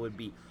sound. So it would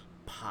be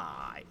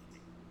pie.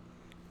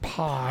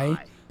 pie.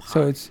 Pie.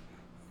 So it's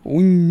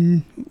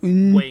wing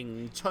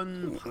Wing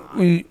chun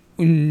pie.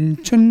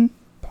 chun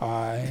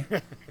pie.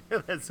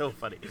 That's so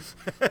funny.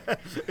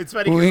 It's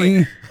funny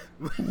Wing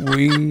because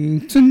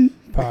wing chun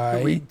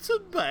pie. Wing chun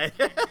pie.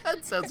 That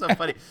sounds so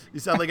funny. You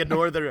sound like a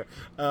northerner.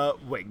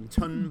 Wing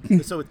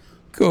chun. So it's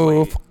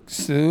Go fuck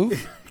soup.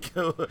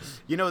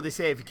 you know what they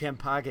say: if you can't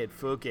pocket,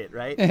 fuck it,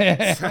 right?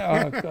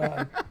 Oh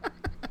God.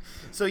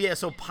 So yeah,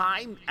 so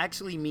pi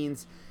actually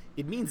means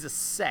a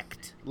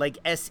sect, like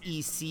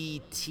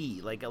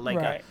SECT,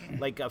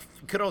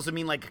 could also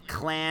mean like a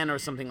clan or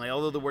something like.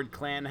 Although the word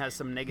clan has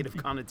some negative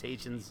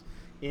connotations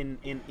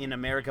in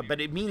America,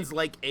 but it means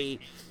like a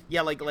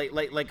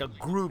like a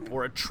group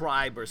or a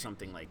tribe or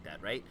something like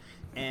that, right?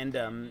 And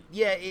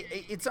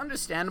it's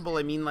understandable.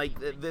 I mean, like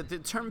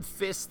the term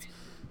fist.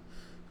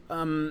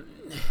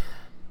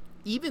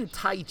 Even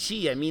Tai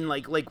Chi, I mean,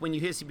 like when you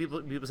hear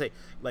people say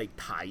like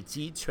Tai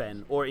Chi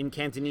Chuan, or in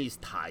Cantonese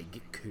Tai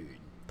Git Kun,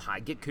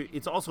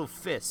 it's also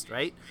fist,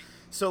 right?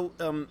 So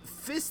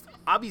fist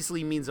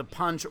obviously means a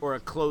punch or a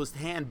closed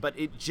hand, but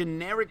it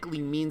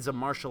generically means a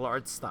martial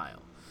arts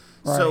style.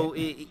 Right. So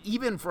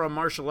even for a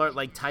martial art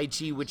like Tai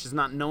Chi, which is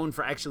not known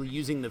for actually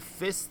using the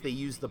fist, they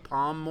use the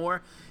palm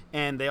more,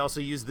 and they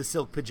also use the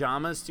silk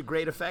pajamas to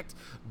great effect.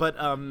 But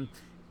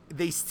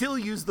they still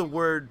use the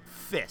word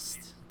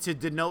fist to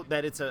denote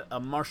that it's a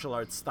martial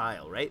arts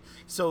style, right?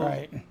 So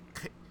Right.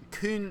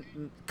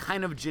 kun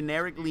kind of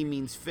generically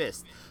means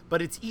fist,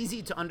 but it's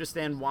easy to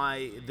understand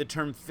why the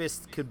term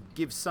fist could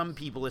give some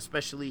people,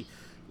 especially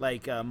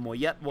like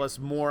Moyet was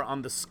more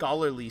on the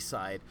scholarly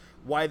side,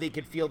 why they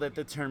could feel that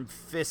the term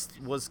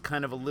fist was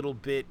kind of a little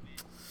bit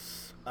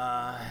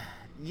a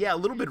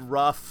little bit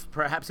rough,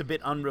 perhaps a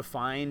bit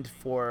unrefined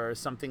for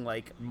something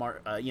like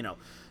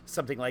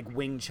something like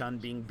Wing Chun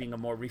being a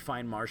more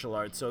refined martial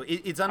art. So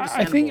it's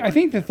understandable. I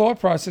think the thought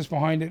process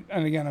behind it,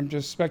 and again, I'm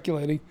just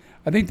speculating.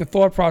 I think the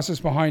thought process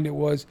behind it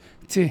was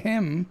to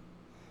him,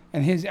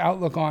 and his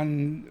outlook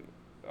on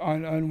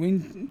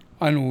Wing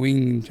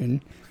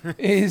Chun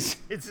is.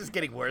 It's just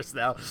getting worse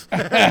now.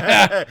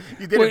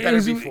 You did it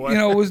better before.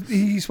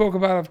 He spoke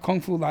about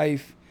Kung Fu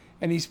life,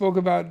 and he spoke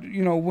about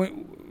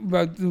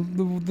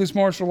this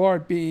martial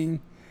art being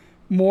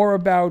more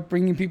about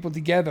bringing people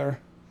together.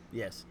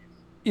 Yes.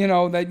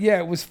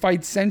 It was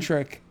fight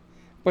centric,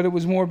 but it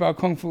was more about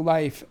Kung Fu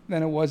life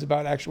than it was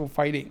about actual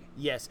fighting.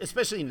 Yes,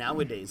 especially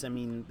nowadays. I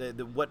mean,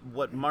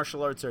 what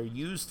martial arts are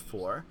used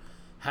for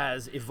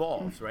has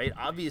evolved, right?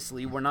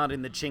 Obviously, we're not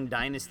in the Qing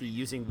dynasty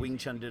using Wing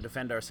Chun to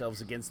defend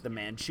ourselves against the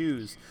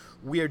Manchus.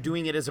 We are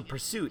doing it as a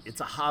pursuit. It's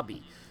a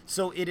hobby.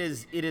 So it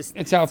is.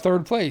 It's our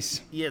third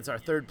place. Yeah, it's our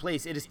third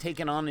place. It has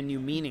taken on a new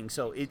meaning.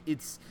 So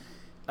it's.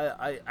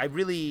 I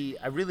really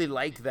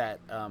like that.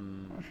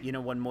 When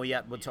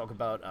Moyat would talk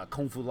about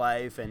Kung Fu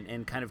life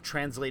and kind of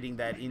translating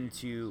that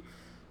into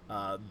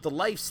the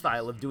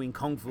lifestyle of doing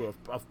Kung Fu,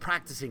 of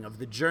practicing, of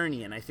the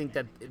journey. And I think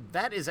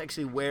that is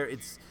actually where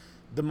it's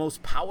the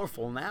most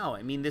powerful now.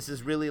 I mean, this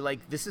is really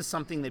this is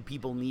something that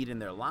people need in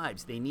their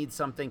lives. They need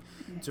something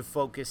to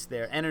focus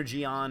their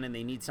energy on, and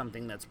they need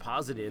something that's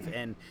positive.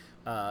 And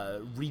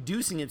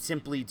reducing it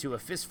simply to a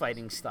fist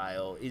fighting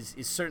style is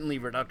certainly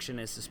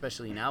reductionist,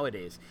 especially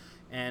nowadays.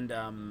 And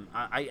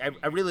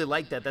I really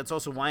like that. That's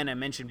also why, and I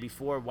mentioned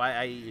before,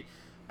 why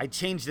I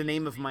changed the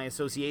name of my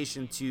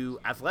association to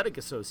Athletic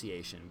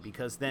Association,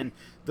 because then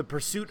the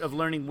pursuit of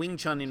learning Wing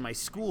Chun in my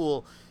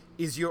school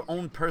is your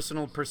own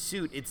personal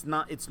pursuit. It's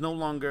no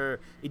longer,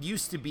 it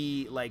used to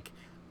be like,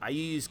 I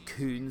use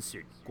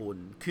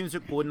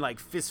Kunzukun, like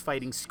fist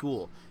fighting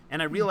school.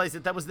 And I realized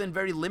that was then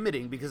very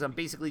limiting, because I'm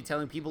basically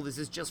telling people this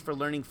is just for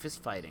learning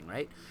fist fighting,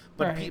 right?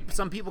 But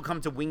some people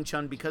come to Wing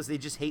Chun because they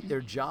just hate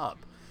their job.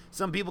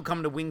 Some people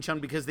come to Wing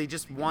Chun because they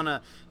just want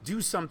to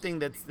do something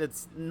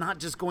that's not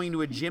just going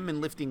to a gym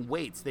and lifting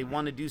weights. They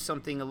want to do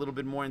something a little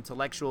bit more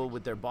intellectual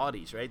with their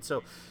bodies, right?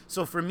 So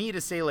for me to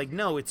say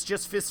no, it's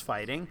just fist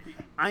fighting,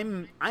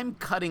 I'm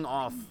cutting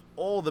off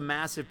all the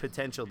massive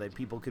potential that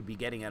people could be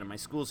getting out of my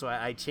school. So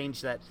I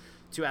changed that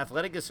to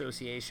Athletic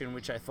Association,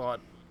 which I thought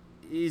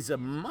is a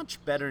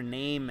much better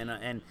name,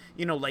 and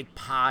like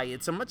Pi,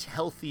 it's a much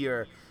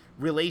healthier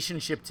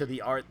relationship to the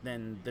art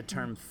than the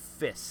term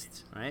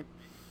fist, right?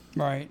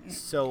 Right.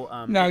 So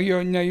now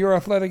your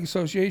Athletic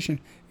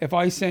Association, if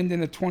I send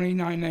in a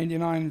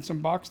 $29.99 and some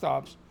box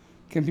tops,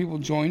 can people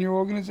join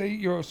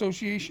your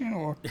association,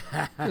 or?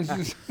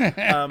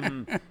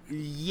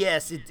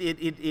 Yes,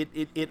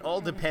 it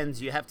all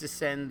depends. You have to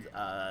send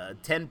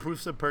 10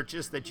 proofs of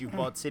purchase that you've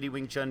bought City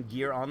Wing Chun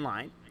gear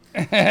online.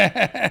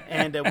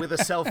 And with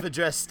a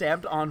self-addressed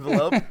stamped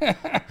envelope.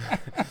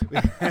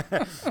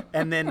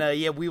 And then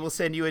we will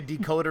send you a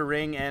decoder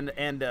ring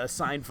and a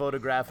signed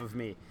photograph of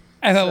me.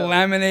 And a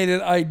laminated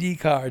ID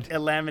card. A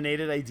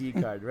laminated ID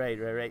card,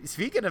 right.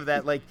 Speaking of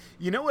that,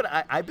 you know what?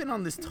 I've been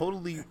on this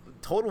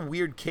total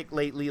weird kick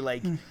lately.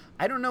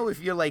 I don't know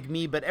if you're like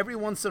me, but every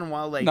once in a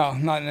while, no,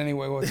 not in any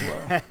way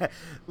whatsoever.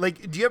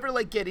 Do you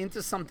ever get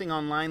into something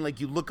online?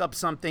 You look up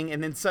something,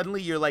 and then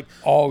suddenly you're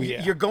oh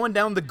yeah, you're going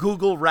down the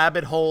Google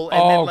rabbit hole,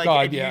 and then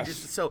God, and yes.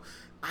 So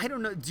I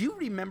don't know. Do you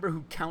remember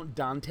who Count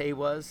Dante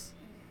was?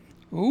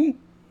 Who?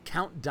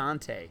 Count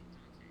Dante.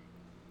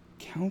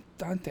 Count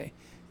Dante.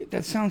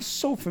 That sounds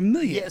so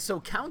familiar. Yeah, so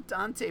Count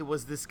Dante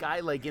was this guy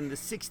in the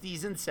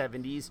 60s and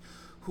 70s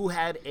who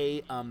had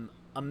a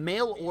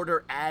mail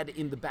order ad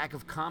in the back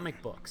of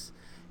comic books.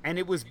 And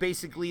it was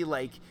basically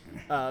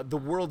the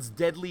world's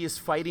deadliest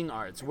fighting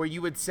arts, where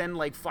you would send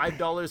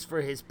 $5 for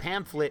his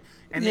pamphlet,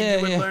 and then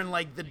you would learn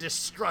the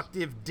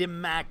destructive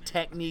dim mak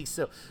techniques.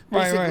 So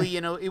basically,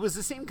 it was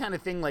the same kind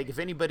of thing. If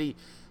anybody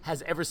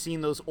has ever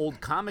seen those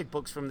old comic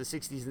books from the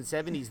 60s and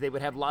 70s, they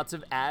would have lots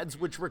of ads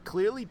which were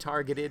clearly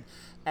targeted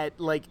at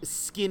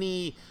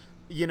skinny,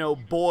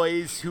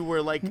 boys who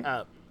were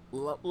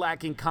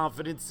lacking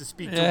confidence to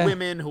speak to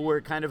women, who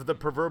were kind of the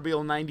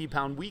proverbial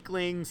 90-pound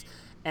weaklings.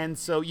 And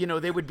so,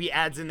 they would be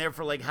ads in there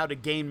for how to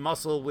gain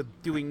muscle with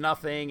doing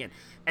nothing, and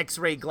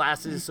X-ray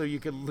glasses so you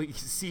could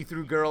see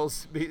through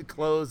girls'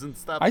 clothes and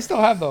stuff. I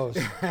still have those.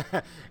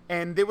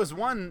 And there was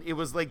one, it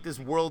was this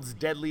world's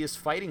deadliest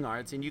fighting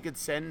arts, and you could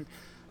send,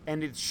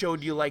 and it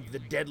showed you the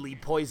deadly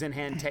poison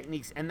hand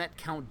techniques. And that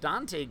Count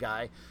Dante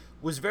guy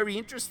was very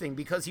interesting,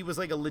 because he was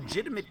a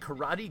legitimate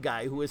karate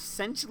guy who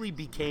essentially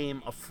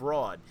became a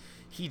fraud.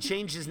 He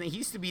changed his name. He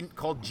used to be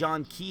called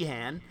John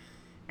Keehan.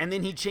 And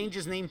then he changed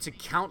his name to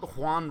Count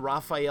Juan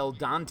Rafael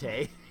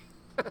Dante,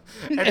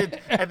 and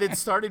then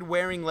started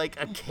wearing a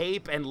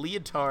cape and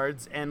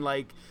leotards, and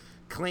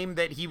claimed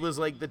that he was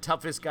the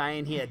toughest guy,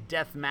 and he had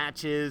death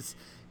matches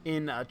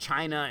in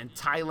China and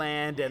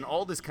Thailand and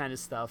all this kind of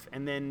stuff.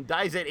 And then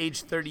dies at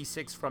age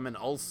 36 from an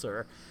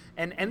ulcer,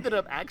 and ended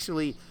up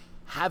actually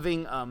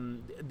having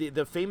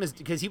the famous,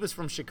 because he was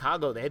from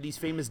Chicago, they had these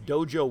famous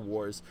dojo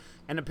wars,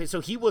 and so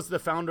he was the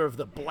founder of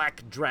the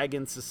Black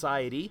Dragon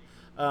Society.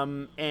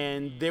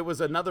 And there was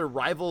another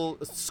rival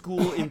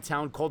school in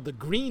town called the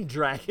Green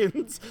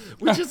Dragons,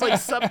 which is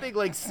something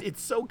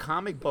it's so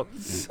comic book.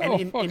 So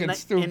and in fucking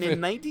stupid. And in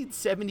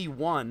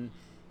 1971,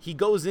 he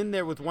goes in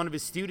there with one of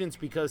his students,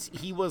 because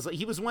he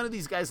was one of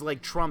these guys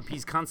like Trump.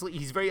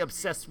 He's very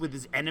obsessed with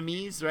his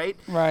enemies, right?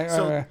 Right.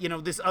 So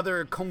this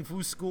other kung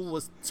fu school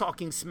was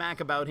talking smack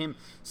about him.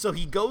 So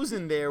he goes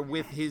in there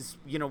with his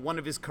one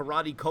of his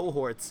karate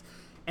cohorts,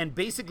 and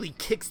basically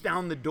kicks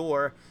down the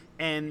door.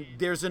 And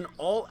there's an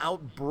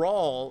all-out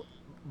brawl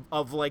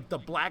of like the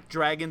black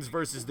dragons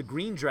versus the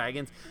green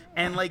dragons,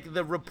 and like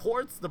the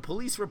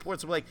police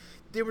reports were like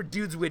there were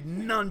dudes with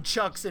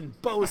nunchucks and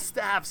bow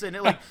staffs, and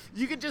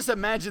you could just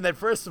imagine that.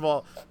 First of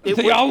all,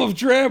 the olive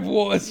drab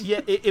was.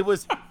 Yeah, it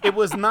was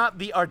not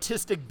the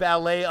artistic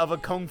ballet of a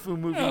kung fu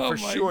movie for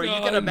sure. God.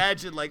 You can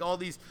imagine like all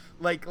these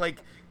like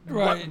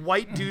Right.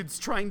 white dudes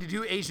trying to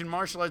do Asian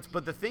martial arts,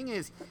 but the thing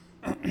is,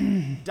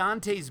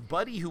 Dante's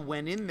buddy who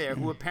went in there,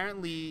 who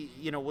apparently,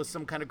 was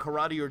some kind of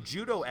karate or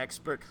judo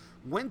expert,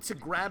 went to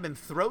grab and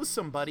throw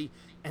somebody,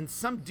 and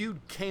some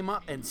dude came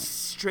up and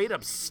straight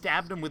up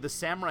stabbed him with a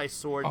samurai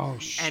sword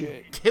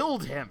and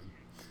killed him.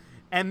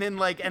 And then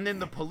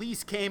the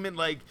police came and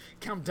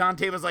Count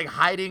Dante was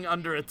hiding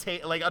under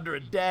under a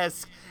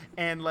desk,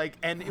 and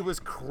it was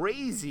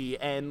crazy.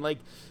 And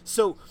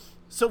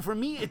so for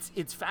me,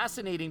 it's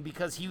fascinating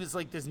because he was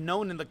this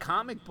known in the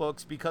comic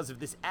books because of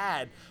this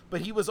ad,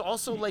 but he was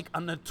also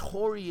a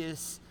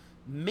notorious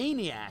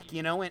maniac,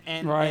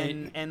 and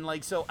Right.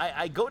 and so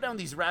I go down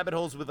these rabbit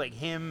holes with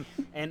him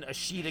and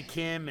Ashita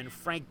Kim and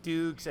Frank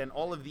Dukes and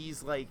all of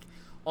these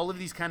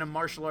kind of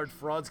martial art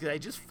frauds, because I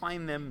just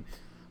find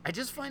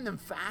them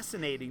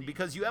fascinating,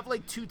 because you have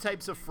two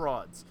types of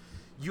frauds.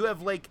 You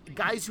have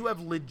guys who have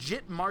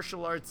legit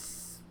martial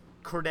arts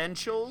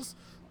credentials,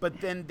 but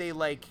then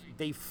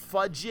they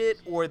fudge it,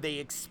 or they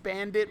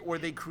expand it, or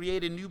they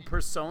create a new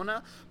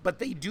persona, but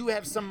they do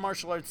have some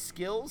martial arts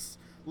skills,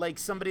 like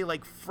somebody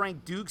like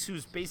Frank Dukes,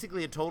 who's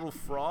basically a total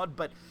fraud,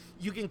 but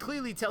you can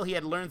clearly tell he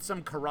had learned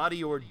some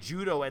karate or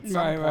judo at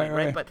some point,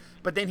 right?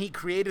 But then he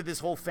created this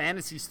whole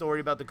fantasy story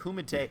about the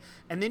Kumite,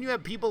 and then you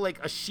have people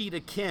like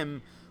Ashita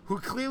Kim, who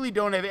clearly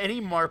don't have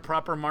any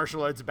proper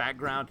martial arts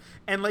background,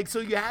 and so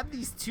you have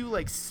these two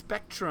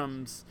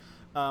spectrums.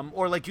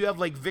 Or you have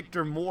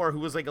Victor Moore, who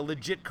was a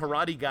legit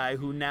karate guy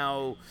who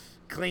now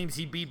claims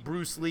he beat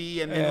Bruce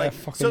Lee, and then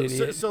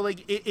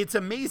it's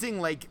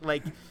amazing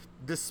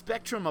the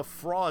spectrum of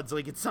frauds.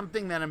 It's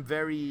something that I'm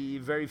very,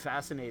 very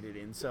fascinated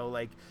in. So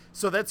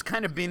that's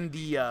kind of been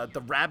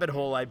the rabbit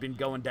hole I've been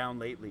going down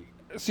lately.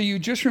 So you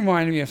just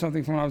reminded me of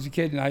something from when I was a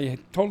kid, and I had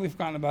totally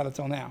forgotten about it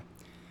till now.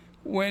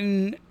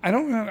 When I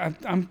don't remember,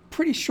 I'm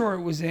pretty sure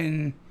it was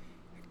in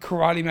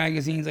karate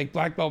magazines,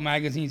 black belt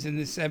magazines in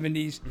the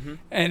 70s,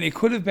 and it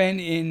could have been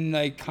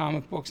in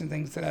comic books and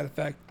things to that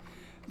effect.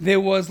 There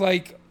was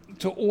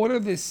to order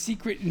this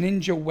secret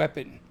ninja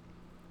weapon.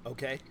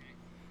 Okay.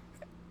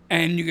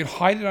 And you could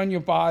hide it on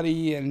your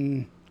body,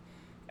 and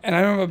I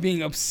remember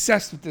being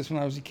obsessed with this when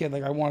I was a kid.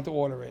 I wanted to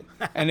order it,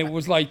 and it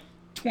was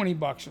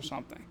 $20 or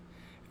something.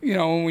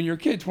 When you're a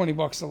kid,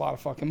 $20 is a lot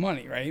of fucking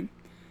money, right?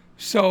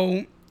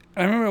 So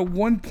I remember at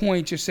one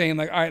point just saying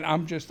all right,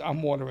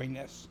 I'm ordering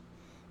this.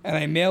 And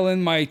I mail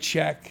in my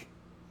check,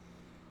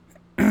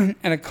 and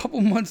a couple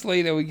months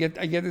later, I get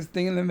this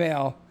thing in the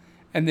mail,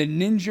 and the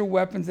ninja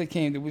weapons that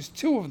came, there was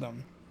two of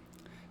them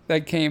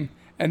that came,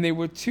 and they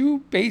were two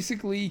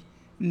basically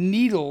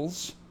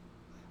needles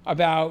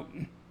about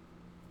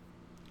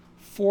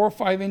 4 or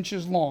 5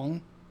 inches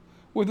long,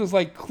 with this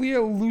clear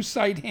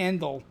lucite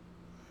handle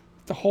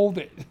to hold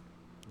it.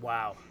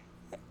 Wow.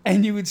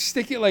 And you would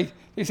stick it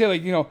they say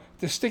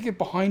to stick it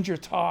behind your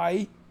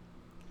tie,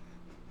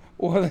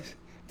 or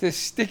to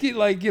stick it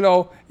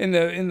in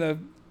the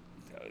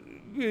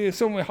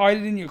somewhere, hide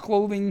it in your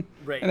clothing,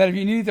 right? And that if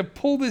you needed to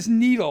pull this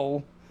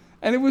needle,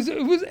 and it was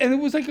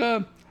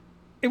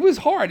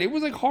hard. It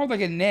was hard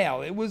like a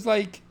nail. It was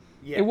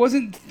it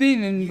wasn't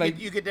thin, and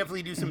you could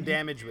definitely do some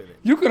damage with it.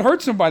 You could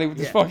hurt somebody with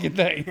this fucking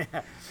thing.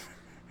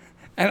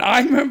 And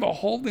I remember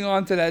holding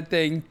on to that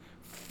thing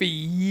for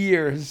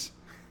years,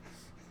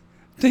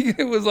 thinking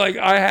it was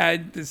I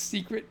had the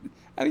secret.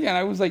 And again,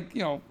 I was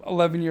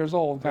 11 years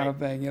old, kind of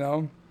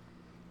thing,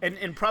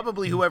 And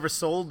probably whoever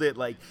sold it,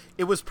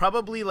 it was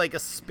probably a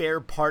spare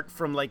part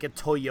from a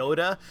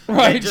Toyota,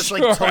 right? That just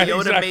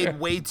Toyota made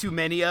way too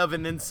many of,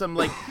 and then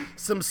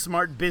some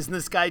smart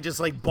business guy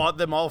just bought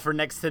them all for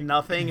next to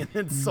nothing, and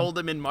then sold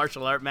them in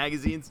martial art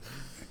magazines.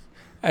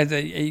 As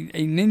a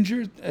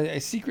ninja, a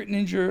secret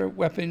ninja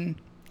weapon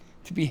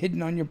to be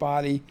hidden on your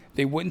body.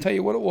 They wouldn't tell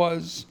you what it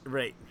was,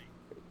 right?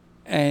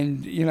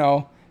 And you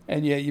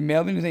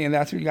mailed in the thing, and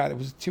that's what you got. It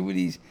was two of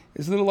these.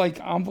 This little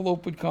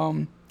envelope would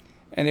come.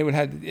 And it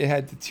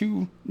had the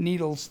two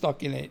needles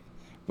stuck in it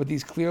with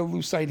these clear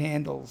lucite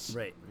handles.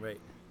 Right.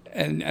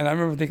 And I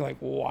remember thinking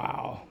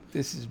wow,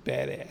 this is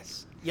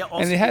badass. Yeah.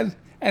 Also, and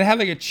it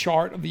had a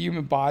chart of the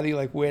human body,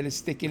 where to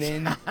stick it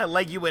in.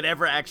 Like you would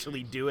ever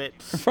actually do it.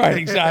 Right,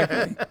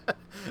 exactly.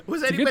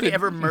 Was anybody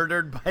ever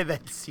murdered by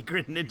that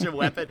secret ninja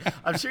weapon?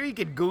 I'm sure you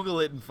could Google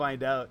it and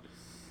find out.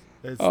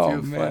 That's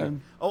too funny.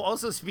 Oh,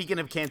 also speaking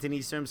of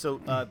Cantonese terms, so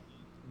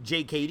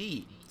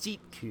JKD, Jeet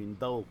Kun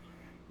Do.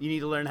 You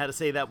need to learn how to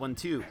say that one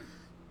too.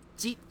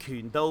 Jeet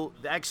Kun Do.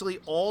 Actually,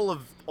 all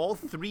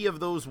three of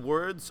those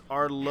words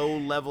are low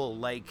level,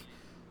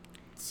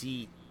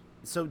 Jeet.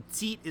 So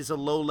Jeet is a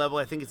low level.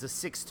 I think it's a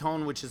 6th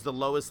tone, which is the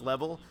lowest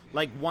level.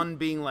 One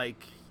being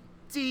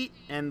Jeet,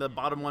 and the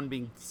bottom one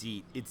being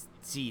Jeet. It's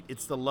Jeet.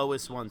 It's the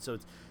lowest one. So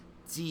it's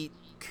Jeet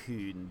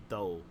Kune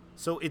Do.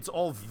 So it's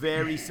all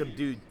very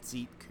subdued.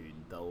 Jeet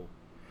Kune Do.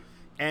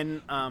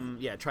 And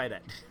yeah, try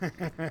that.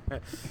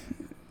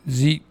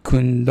 Zeet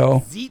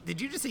Kundo. Zeet? Did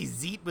you just say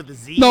Zeet with a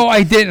Z? No,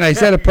 I didn't. I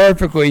said it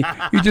perfectly.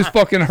 You just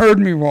fucking heard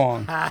me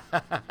wrong.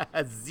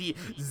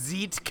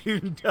 Zeet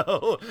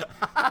Kundo.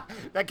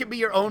 That could be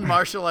your own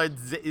martial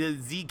arts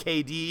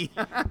ZKD.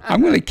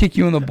 I'm gonna kick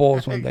you in the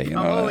balls one day. You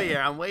Come know over that? here.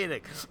 I'm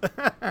waiting.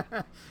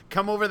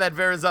 Come over that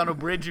Verrazano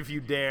Bridge if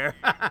you dare.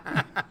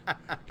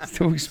 It's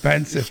too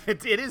expensive.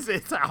 It is.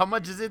 How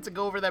much is it to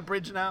go over that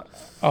bridge now?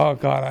 Oh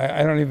God,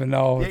 I don't even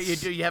know. Yeah, you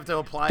do. You have to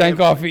apply. Thank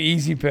God for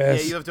Easy Yeah,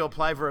 Pass. you have to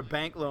apply for a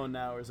bank loan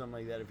now or something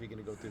like that if you're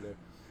gonna go through there.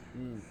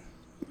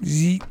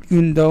 Zeet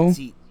Kundo.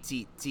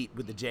 Zeet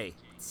with the J.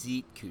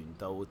 Zeet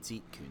Kundo.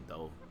 Zeet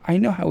Kundo. I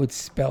know how it's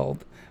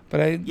spelled,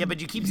 but Yeah,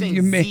 but you keep saying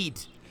you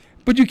Zeet.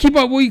 But you keep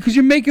up because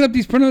you're making up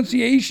these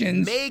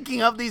pronunciations.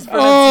 Making up these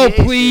Oh,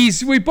 pronunciations.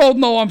 please. We both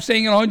know I'm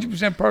saying it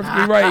 100%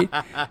 perfectly right.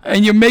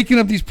 And you're making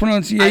up these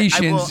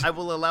pronunciations. I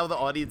will allow the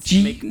audience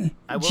to make.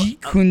 I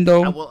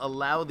Kundo. will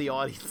allow the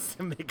audience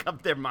to make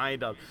up their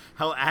mind on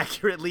how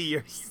accurately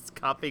you're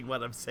copying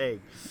what I'm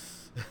saying.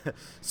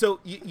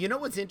 So you know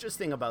what's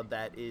interesting about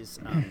that is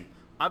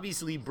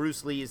obviously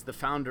Bruce Lee is the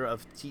founder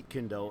of Jeet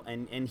Kune Do,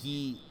 and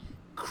he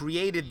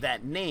created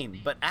that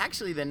name. But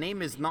actually, the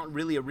name is not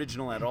really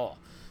original at all.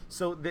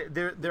 So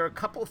there are a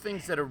couple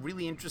things that are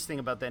really interesting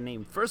about that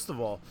name. First of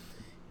all,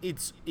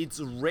 it's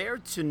rare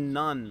to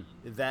none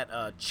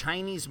that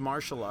Chinese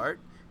martial art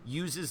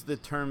uses the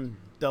term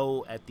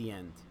do at the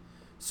end.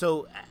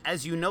 So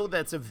as you know,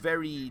 that's a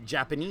very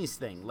Japanese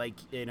thing, like,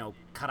 you know,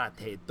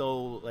 karate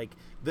do, like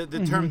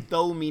the term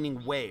do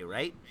meaning way,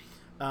 right?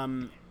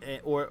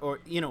 Or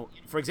you know,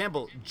 for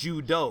example,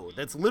 judo,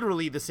 that's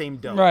literally the same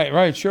do.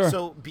 Right, sure.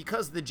 So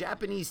because the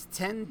Japanese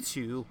tend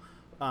to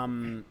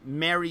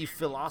marry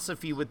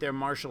philosophy with their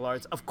martial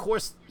arts. Of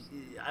course,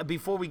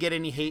 before we get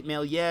any hate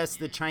mail, yes,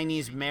 the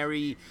Chinese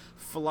marry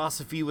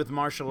philosophy with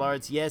martial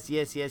arts. Yes,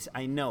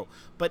 I know.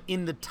 But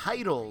in the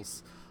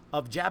titles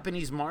of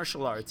Japanese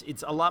martial arts,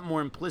 it's a lot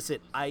more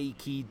implicit.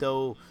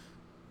 Aikido,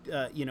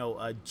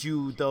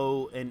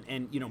 judo,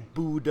 and you know,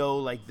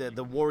 budo, like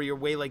the warrior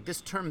way. Like this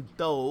term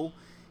do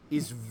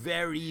is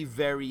very,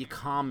 very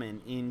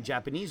common in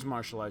Japanese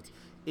martial arts.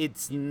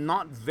 It's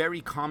not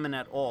very common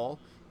at all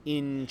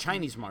in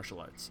Chinese martial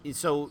arts.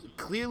 So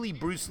clearly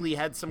Bruce Lee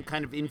had some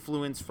kind of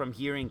influence from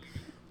hearing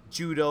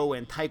judo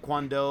and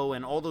taekwondo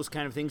and all those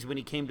kind of things when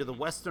he came to the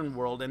Western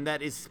world, and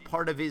that is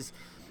part of his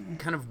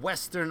kind of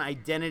Western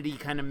identity,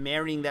 kind of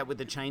marrying that with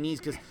the Chinese,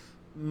 because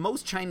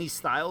most Chinese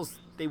styles,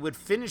 they would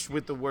finish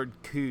with the word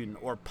kun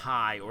or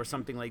pai or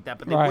something like that,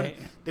 but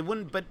they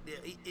wouldn't, but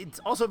it's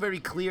also very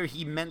clear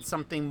he meant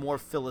something more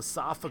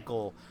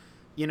philosophical.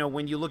 You know,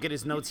 when you look at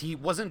his notes, he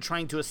wasn't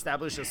trying to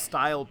establish a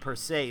style per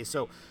se.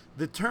 So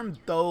the term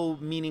do,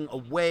 meaning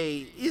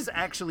away, is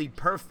actually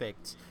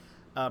perfect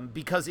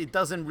because it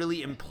doesn't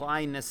really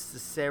imply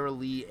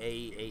necessarily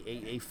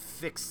a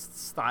fixed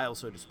style,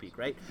 so to speak,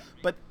 right?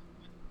 But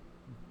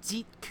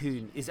Jeet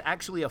Kune is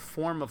actually a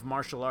form of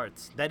martial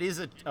arts. That is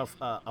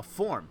a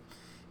form.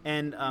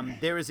 And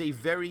there is a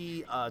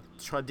very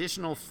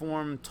traditional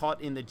form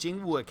taught in the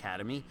Jingwu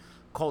Academy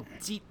called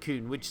Jeet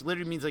Kune, which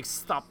literally means like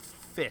stop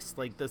fist,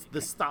 like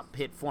the stop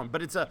hit form.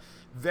 But it's a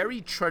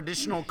very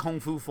traditional kung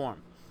fu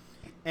form.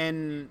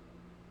 And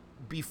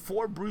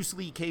before Bruce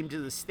Lee came to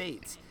the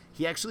States,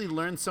 he actually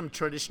learned some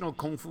traditional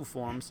kung fu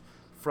forms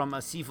from a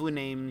sifu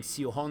named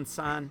Xiu Hong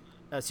San.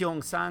 Xiu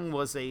Hong San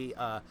was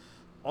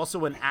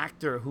also an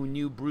actor who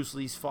knew Bruce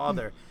Lee's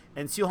father.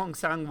 And Xiu Hong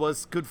San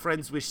was good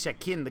friends with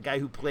Shekin, the guy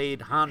who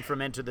played Han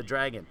from Enter the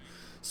Dragon.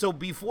 So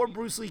before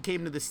Bruce Lee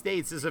came to the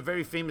States, there's a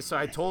very famous, so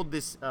I told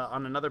this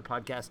on another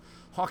podcast,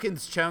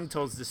 Hawkins Chung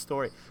tells this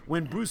story.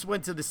 When Bruce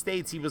went to the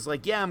States, he was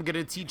like, yeah, I'm going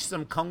to teach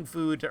some kung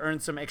fu to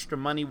earn some extra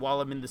money while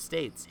I'm in the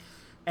States.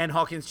 And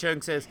Hawkins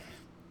Chung says,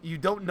 you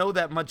don't know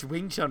that much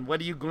Wing Chun.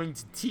 What are you going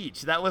to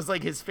teach? That was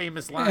like his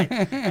famous line.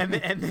 and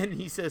then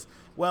he says,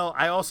 well,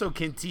 I also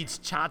can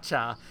teach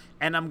cha-cha,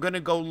 and I'm going to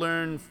go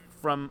learn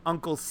from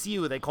Uncle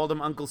Siu, they called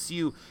him Uncle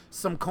Siu,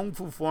 some kung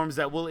fu forms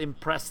that will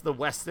impress the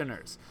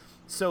Westerners.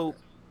 So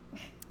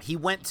he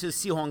went to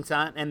Xiu Hong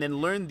San and then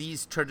learned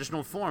these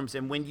traditional forms.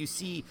 And when you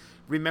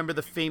remember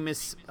the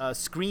famous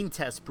screen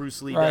test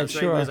Bruce Lee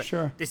does, right?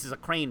 Sure. This is a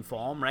crane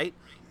form, right?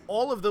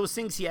 All of those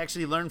things he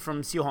actually learned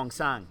from Xiu Hong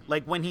San.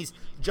 Like when he's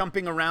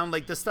jumping around,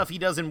 like the stuff he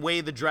does in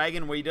Way the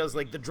Dragon, where he does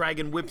like the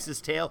dragon whips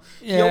his tail.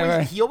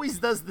 He always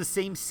does the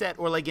same set,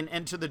 or like in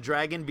Enter the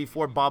Dragon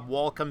before Bob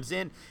Wall comes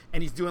in,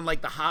 and he's doing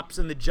like the hops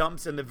and the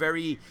jumps and the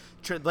very,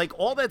 like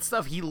all that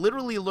stuff he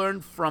literally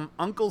learned from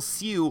Uncle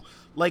Siu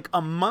like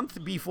a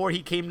month before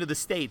he came to the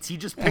States. He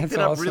just picked it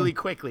up really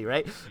quickly,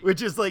 right?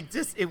 Which is like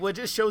it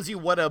just shows you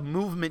what a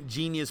movement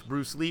genius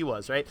Bruce Lee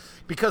was, right?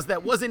 Because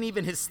that wasn't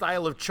even his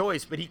style of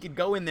choice, but he could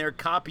go in there,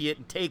 copy it,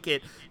 and take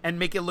it, and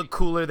make it look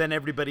cooler than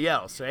everybody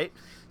else, right?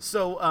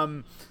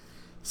 So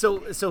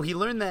So he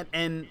learned that,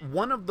 and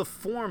one of the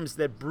forms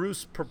that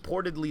Bruce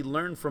purportedly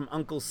learned from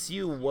Uncle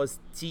Siu was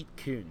Jeet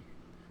Kune.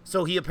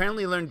 So he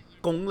apparently learned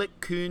Gonglik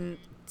Kun,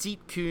 Jeet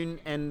Kun,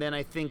 and then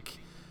I think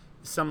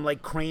some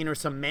like crane or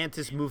some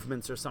mantis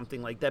movements or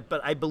something like that.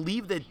 But I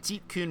believe that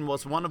Jeet Kun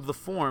was one of the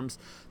forms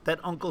that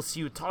Uncle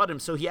Siu taught him.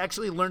 So he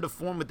actually learned a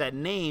form with that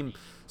name.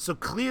 So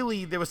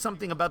clearly there was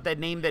something about that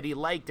name that he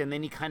liked, and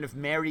then he kind of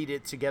married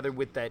it together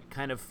with that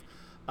kind of,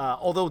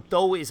 although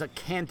Do is a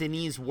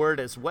Cantonese word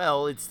as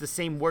well, it's the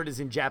same word as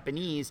in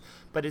Japanese,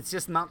 but it's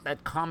just not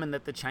that common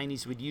that the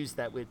Chinese would use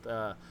that with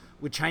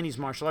Chinese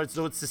martial arts.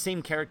 So it's the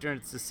same character and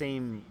it's the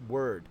same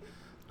word.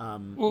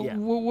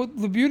 What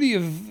the beauty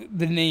of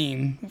the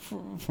name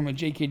from a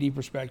JKD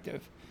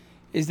perspective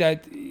is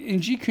that in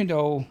Jeet Kune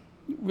Do,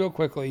 real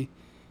quickly,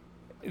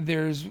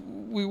 there's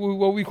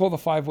what we call the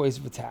 5 ways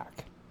of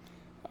attack.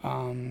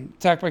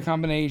 Attack by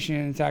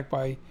combination, attack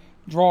by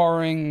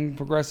drawing,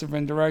 progressive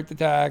and direct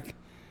attack,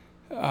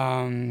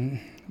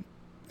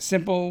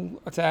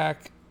 simple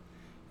attack,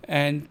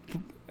 and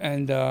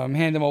hand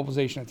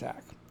immobilization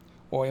attack,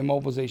 or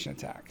immobilization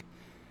attack.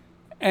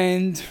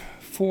 And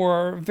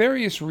for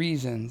various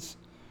reasons,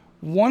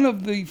 one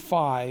of the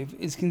 5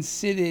 is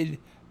considered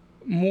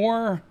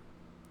more,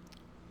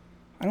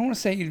 I don't want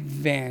to say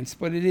advanced,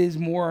 but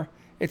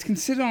it's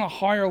considered on a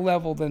higher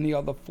level than the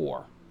other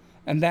 4.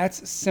 And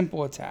that's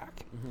simple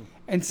attack. Mm-hmm.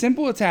 And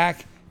simple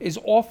attack is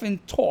often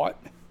taught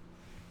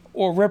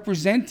or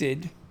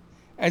represented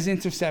as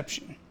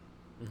interception.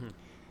 Mm-hmm.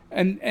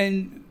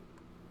 And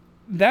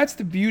that's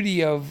the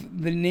beauty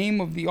of the name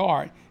of the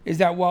art, is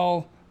that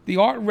while the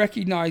art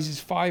recognizes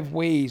 5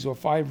 ways or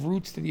 5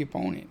 routes to the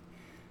opponent,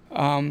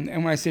 and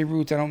when I say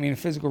routes, I don't mean a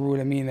physical route,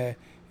 I mean a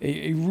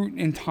route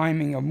in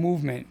timing of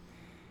movement.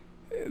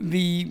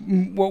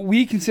 What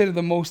we consider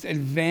the most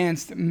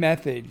advanced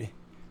method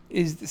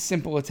is the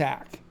simple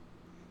attack,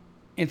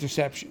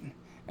 interception.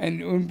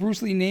 And when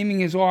Bruce Lee naming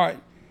his art,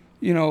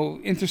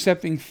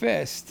 intercepting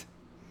fist,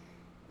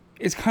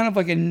 it's kind of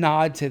like a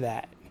nod to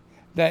that.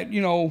 That,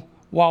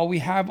 while we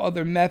have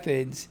other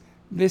methods,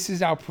 this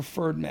is our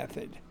preferred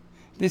method.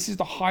 This is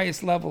the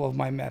highest level of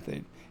my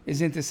method,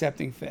 is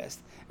intercepting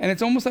fist. And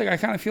it's almost like, I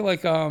kind of feel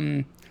like,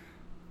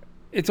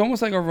 it's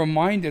almost like a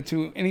reminder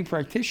to any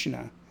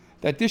practitioner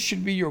that this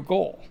should be your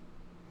goal.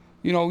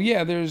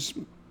 There's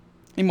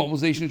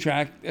immobilization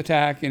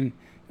attack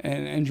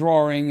and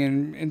drawing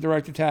and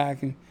direct attack,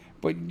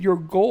 but your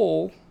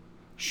goal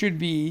should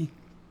be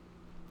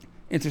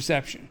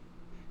interception.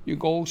 Your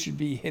goal should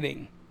be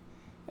hitting.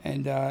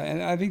 And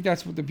I think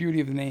that's what the beauty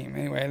of the name.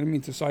 Anyway, I didn't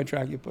mean to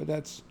sidetrack it, but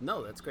that's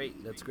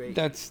great. That's great.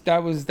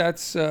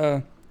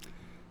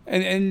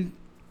 And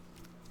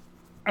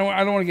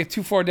I don't want to get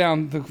too far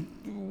down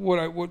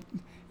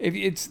if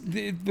it's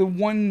the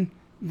one.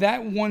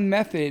 That one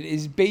method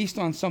is based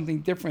on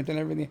something different than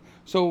everything.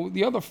 So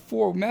the other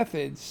 4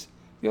 methods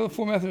of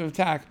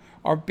attack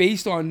are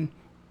based on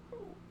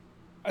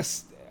a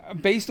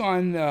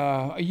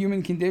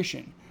human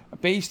condition,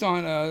 based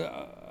on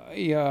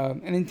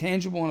an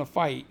intangible in a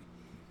fight.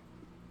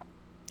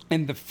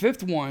 And the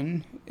 5th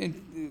one,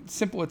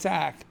 simple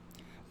attack,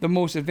 the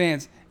most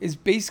advanced, is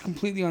based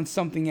completely on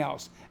something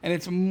else, and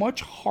it's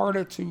much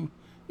harder to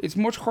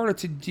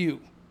do.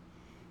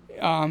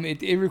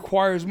 It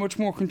requires much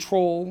more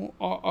control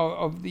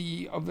of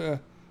the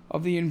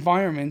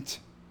environment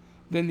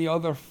than the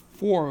other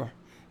 4,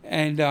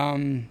 and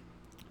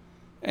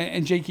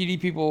JKD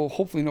people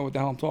hopefully know what the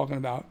hell I'm talking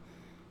about.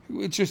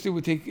 It's just it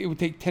would take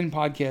 10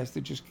 podcasts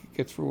to just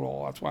get through it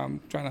all. That's why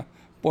I'm trying to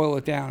boil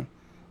it down.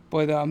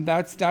 But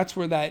that's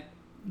where that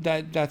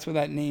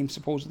name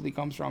supposedly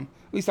comes from.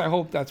 At least I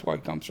hope that's where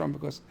it comes from,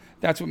 because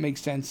that's what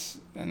makes sense,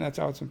 and that's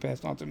how it's been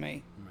passed on to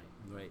me.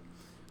 Right.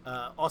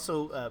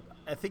 Also,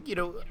 I think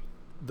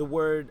the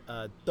word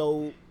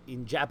Do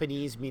in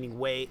Japanese meaning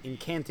way, in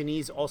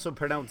Cantonese also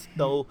pronounced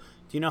Do.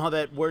 Do you know how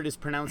that word is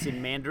pronounced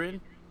in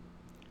Mandarin?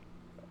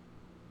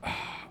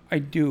 I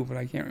do, but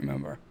I can't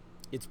remember.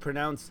 It's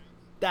pronounced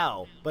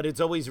Dao, but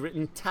it's always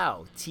written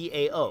Tao,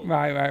 T-A-O.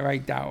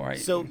 Right, Dao, right.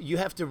 So you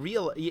have to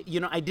realize,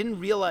 I didn't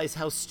realize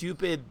how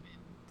stupid,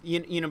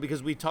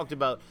 because we talked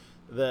about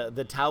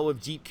the Tao of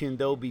Jeet Kune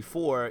Do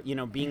before,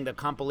 being the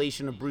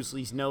compilation of Bruce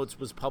Lee's notes,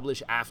 was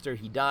published after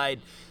he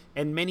died.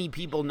 And many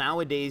people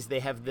nowadays, they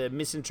have the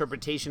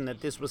misinterpretation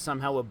that this was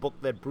somehow a book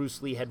that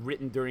Bruce Lee had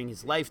written during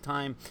his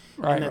lifetime.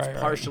 And that's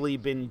partially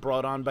been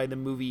brought on by the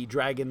movie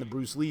Dragon, the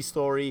Bruce Lee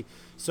story.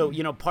 So,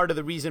 part of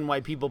the reason why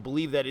people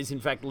believe that is,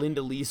 in fact,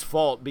 Linda Lee's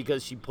fault,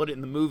 because she put it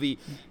in the movie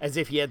as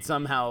if he had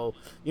somehow,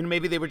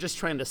 maybe they were just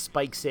trying to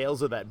spike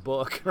sales of that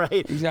book,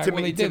 right? Exactly.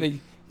 Well, they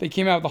did. They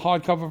came out with the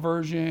hardcover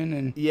version,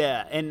 and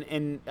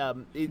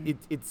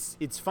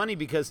it's funny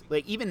because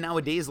even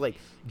nowadays,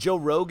 Joe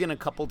Rogan a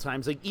couple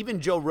times, even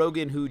Joe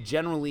Rogan, who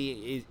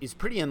generally is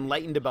pretty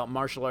enlightened about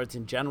martial arts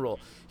in general,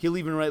 he'll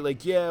even write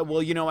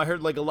I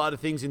heard a lot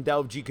of things in Tao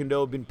of Jeet Kune Do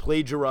have been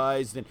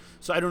plagiarized, and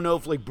so I don't know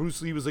if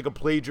Bruce Lee was a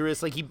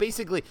plagiarist. He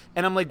basically,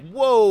 and I'm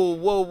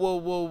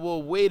whoa,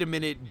 wait a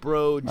minute,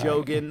 bro,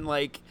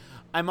 Jogan,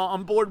 I'm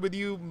on board with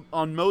you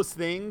on most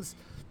things.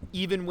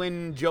 even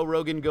when Joe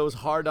Rogan goes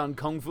hard on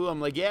Kung Fu, I'm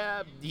like,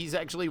 yeah, he's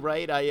actually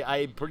right.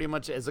 I pretty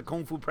much, as a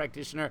Kung Fu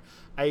practitioner,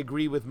 I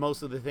agree with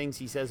most of the things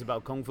he says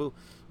about Kung Fu.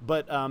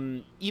 But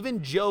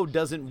even Joe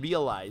doesn't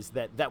realize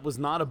that that was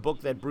not a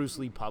book that Bruce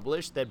Lee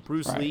published, that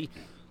Bruce Lee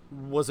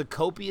was a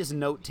copious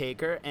note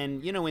taker.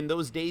 And, you know, in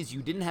those days,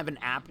 you didn't have an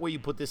app where you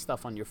put this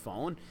stuff on your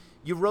phone.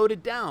 You wrote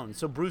it down.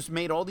 So Bruce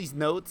made all these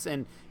notes.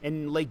 And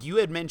like you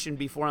had mentioned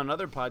before on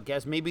other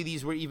podcasts, maybe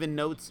these were even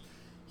notes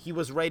he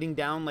was writing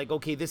down, like,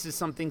 okay, this is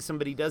something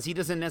somebody does. He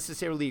doesn't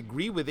necessarily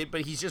agree with it,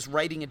 but he's just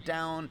writing it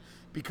down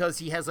because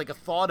he has like a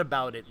thought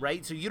about it,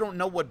 right? So you don't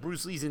know what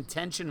Bruce Lee's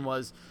intention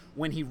was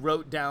when he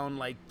wrote down,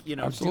 like, you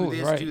know, Absolutely,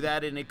 do this, right. do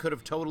that. And it could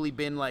have totally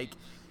been like,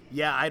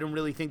 yeah, I don't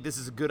really think this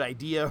is a good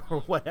idea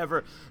or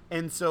whatever.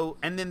 And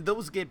then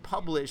those get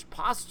published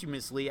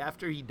posthumously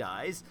after he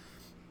dies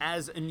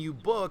as a new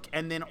book.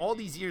 And then all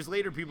these years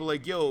later, people are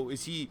like, yo,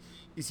 is he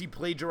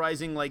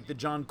plagiarizing like the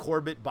John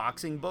Corbett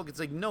boxing book? It's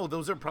like, no,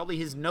 those are probably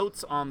his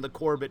notes on the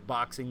Corbett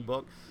boxing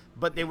book,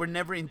 but they were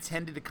never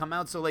intended to come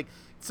out. So like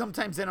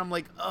sometimes then I'm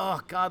like,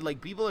 oh God,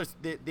 like people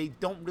they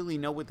don't really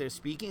know what they're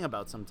speaking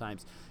about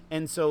sometimes.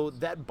 And so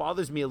that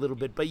bothers me a little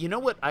bit. But you know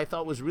what I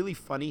thought was really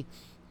funny?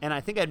 And I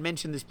think I'd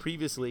mentioned this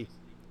previously.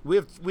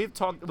 We've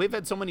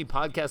had so many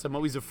podcasts. I'm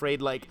always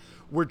afraid like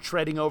we're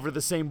treading over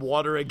the same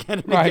water again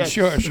and Right,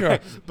 again. sure.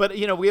 But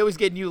you know, we always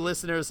get new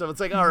listeners, so it's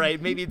like, all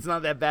right, maybe it's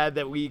not that bad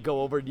that we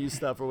go over new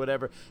stuff or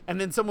whatever. And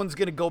then someone's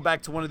gonna go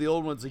back to one of the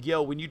old ones, like,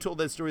 yo, when you told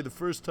that story the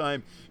first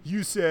time,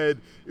 you said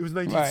it was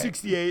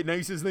 1968, now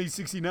you says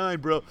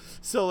 1969, bro.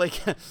 So like,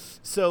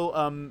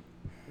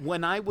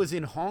 when I was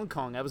in Hong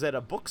Kong, I was at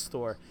a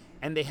bookstore.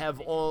 And they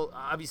have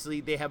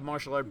obviously they have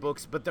martial art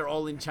books, but they're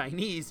all in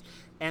Chinese.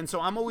 And so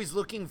I'm always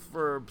looking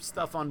for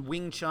stuff on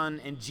Wing Chun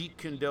and Jeet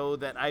Kune Do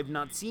that I've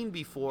not seen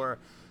before.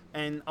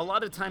 And a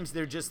lot of times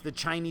they're just the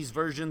Chinese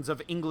versions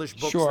of English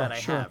books that I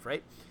have,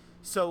 right?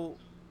 So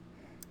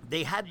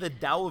they had the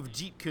Tao of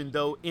Jeet Kune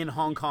Do in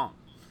Hong Kong,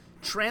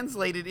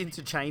 translated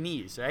into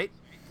Chinese, right?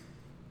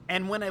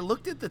 And when I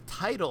looked at the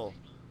title,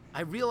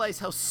 I realized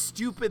how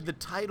stupid the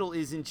title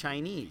is in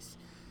Chinese.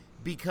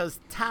 Because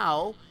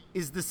Tao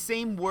is the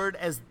same word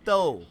as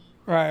Do.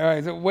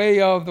 Right. The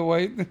way of the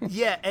way.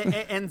 Yeah,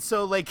 and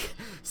so like,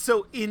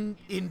 so in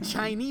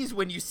Chinese,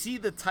 when you see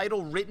the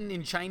title written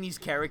in Chinese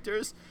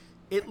characters,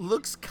 it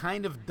looks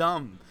kind of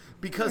dumb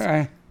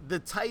because the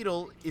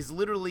title is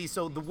literally,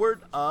 so the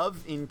word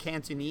of in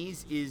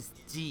Cantonese is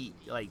ji,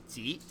 like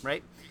ji,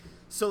 right?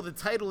 So the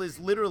title is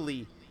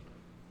literally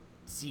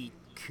Jeet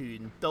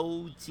Kune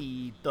Do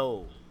Ji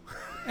Do.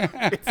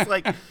 It's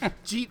like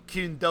Jeet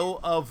Kune Do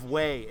of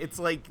Way. It's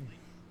like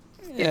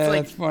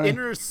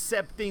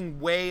intercepting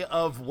way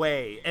of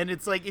way, and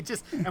it's like it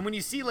just, and when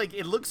you see, like,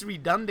 it looks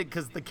redundant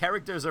because the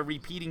characters are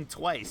repeating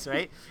twice,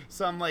 right?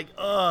 So I'm like,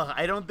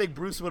 I don't think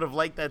Bruce would have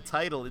liked that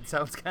title. It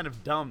sounds kind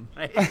of dumb,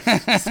 right?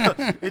 So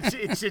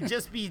it should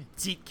just be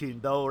Jeet Kune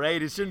Do,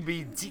 right? It shouldn't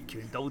be Jeet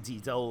Kune Do Ji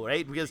Do,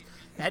 right? Because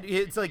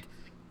it's like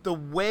the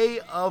way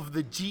of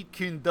the Jeet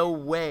Kune Do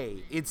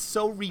way. It's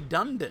so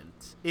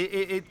redundant.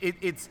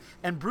 It's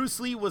and Bruce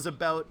Lee was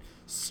about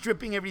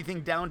stripping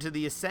everything down to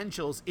the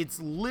essentials. It's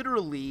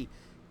literally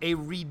a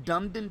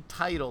redundant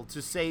title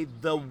to say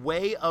the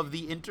way of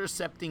the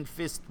intercepting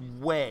fist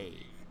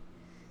way.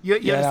 You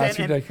understand? That's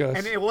ridiculous.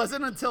 And it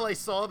wasn't until I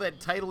saw that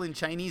title in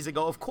Chinese, I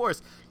go, of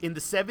course, in the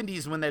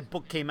 70s when that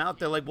book came out,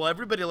 they're like, well,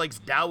 everybody likes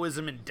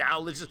Taoism and Tao.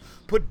 Let's just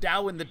put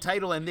Tao in the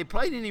title. And they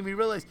probably didn't even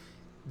realize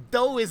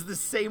Do is the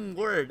same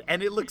word,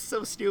 and it looks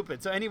so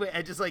stupid. So anyway,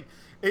 I just like,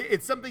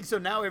 it's something. So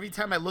now every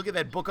time I look at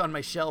that book on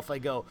my shelf, I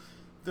go,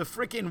 the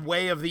freaking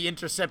way of the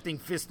intercepting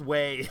fist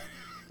way.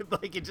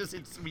 Like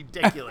it's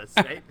ridiculous,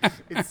 right?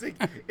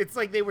 It's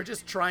like they were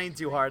just trying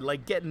too hard,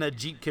 like getting a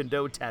Jeet Kune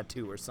Do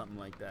tattoo or something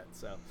like that.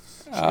 So,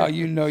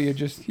 you know,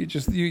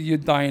 you're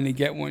dying to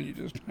get one. You're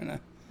just trying to.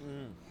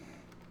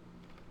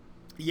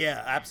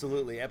 Yeah,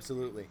 absolutely.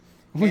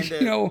 We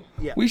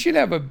should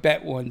have a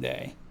bet one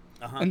day.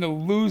 And the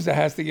loser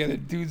has to get a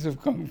Dudes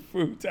of Kung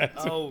Fu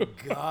tattoo. Oh,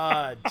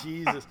 God,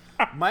 Jesus.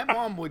 My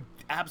mom would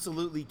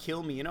absolutely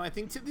kill me. You know, I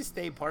think to this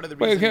day, part of the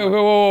reason...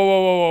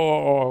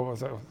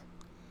 Whoa.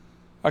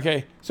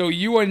 Okay, so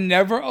you are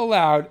never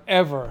allowed,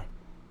 ever,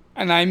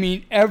 and I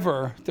mean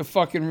ever, to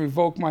fucking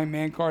revoke my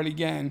man card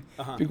again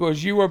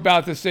because you were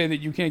about to say that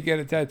you can't get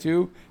a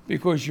tattoo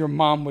because your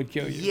mom would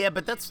kill you. Yeah,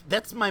 but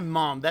that's my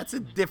mom. That's a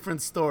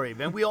different story,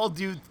 man. We all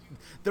do...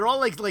 They're all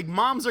like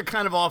moms are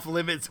kind of off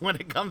limits when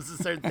it comes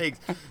to certain things.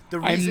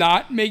 I'm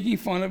not making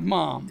fun of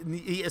mom.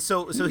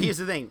 So here's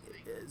the thing.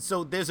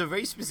 So there's a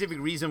very specific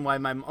reason why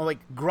like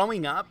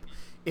growing up,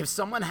 if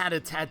someone had a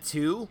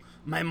tattoo,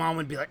 my mom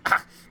would be like,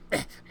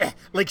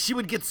 like she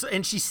would get,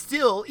 and she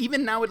still,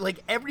 even now,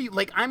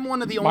 I'm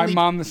one of the only. My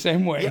mom the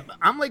same way. Yeah,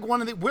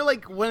 we're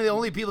like one of the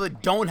only people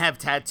that don't have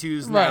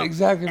tattoos now. Right,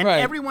 exactly and right.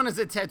 Everyone has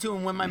a tattoo,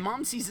 and when my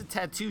mom sees a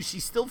tattoo, she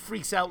still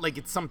freaks out like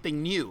it's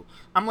something new.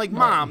 I'm like,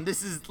 Mom,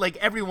 this is like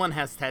everyone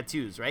has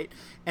tattoos, right?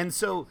 And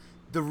so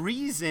the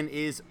reason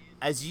is,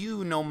 as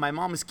you know, my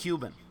mom is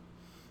Cuban,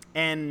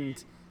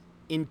 and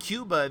in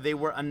Cuba, there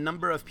were a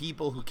number of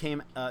people who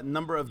came, a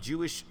number of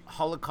Jewish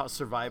Holocaust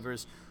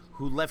survivors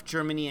who left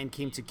Germany and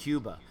came to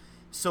Cuba.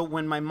 So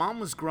when my mom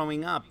was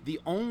growing up, the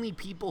only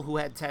people who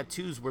had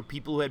tattoos were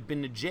people who had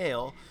been to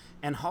jail,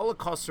 and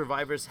Holocaust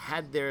survivors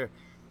had their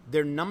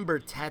number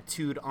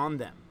tattooed on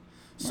them.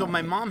 So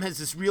my mom has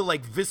this real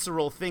like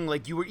visceral thing,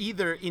 like you were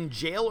either in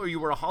jail or you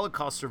were a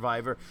Holocaust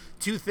survivor,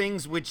 two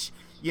things which,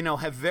 you know,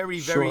 have very,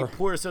 very Sure.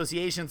 poor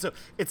association. So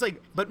it's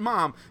like, but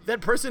mom,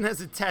 that person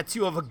has a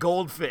tattoo of a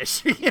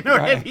goldfish. You know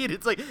what I Right. mean?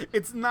 It's like,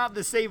 it's not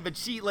the same, but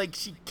she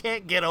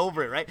can't get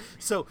over it, right?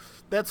 So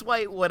that's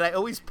why when I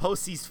always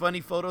post these funny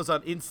photos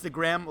on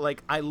Instagram,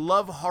 like I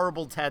love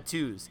horrible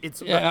tattoos.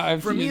 It's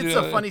I've for me, seen it's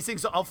it. a funny thing.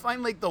 So I'll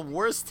find like the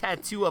worst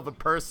tattoo of a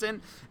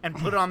person and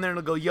put it on there and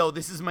I'll go, yo,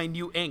 this is my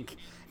new ink.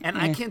 And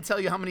I can't tell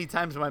you how many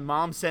times my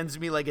mom sends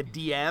me like a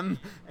DM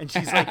and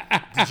she's like,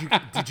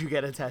 did you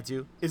get a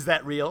tattoo? Is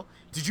that real?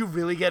 Did you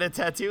really get a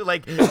tattoo?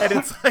 Like, and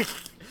it's like,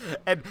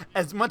 and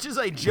as much as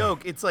I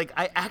joke, it's like,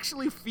 I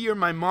actually fear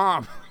my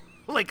mom.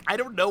 Like, I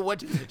don't know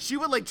what, she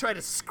would like try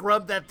to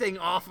scrub that thing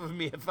off of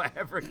me if I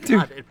ever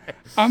got it.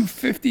 I'm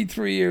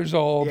 53 years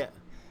old. Yeah.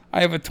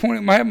 I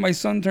have my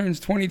son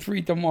turns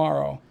 23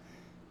 tomorrow.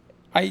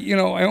 I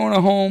own a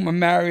home. I'm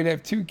married. I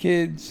have 2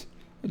 kids.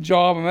 A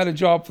job. I'm at a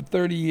job for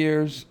 30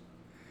 years.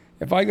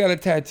 If I got a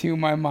tattoo,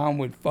 my mom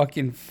would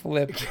fucking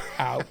flip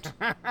out.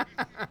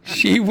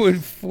 She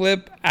would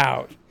flip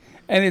out.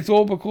 And it's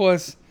all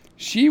because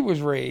she was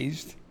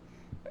raised,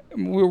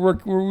 we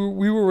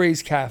were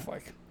raised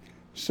Catholic.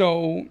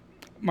 So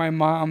my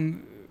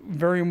mom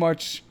very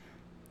much,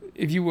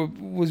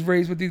 was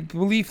raised with the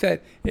belief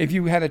that if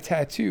you had a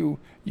tattoo,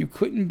 you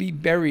couldn't be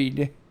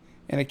buried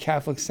in a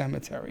Catholic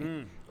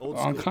cemetery Old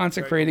on school,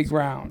 consecrated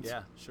very old grounds.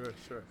 school. Yeah,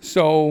 sure.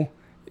 So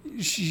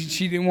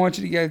she didn't want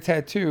you to get a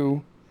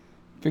tattoo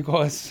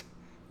because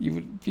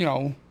you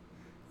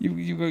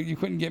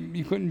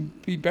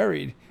couldn't be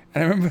buried.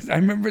 And I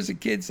remember as a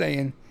kid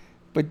saying,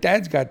 "But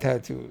Dad's got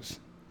tattoos,"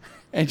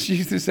 and she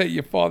used to say,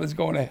 "Your father's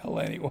going to hell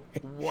anyway."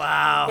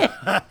 Wow.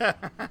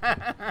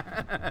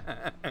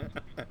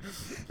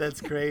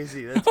 That's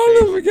crazy. That's I'll crazy.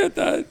 never forget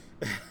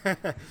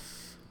that.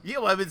 Yeah,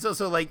 well, it's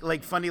also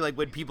like funny, like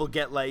when people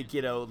get like,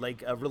 you know,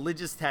 like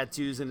religious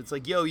tattoos, and it's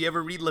like, yo, you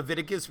ever read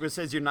Leviticus where it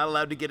says you're not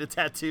allowed to get a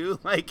tattoo?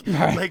 Like,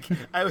 Right.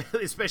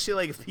 especially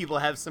like if people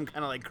have some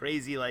kind of like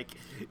crazy, like,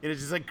 you know,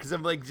 just like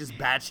some like just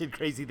batshit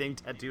crazy thing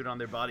tattooed on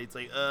their body. It's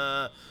like,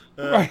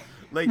 Right.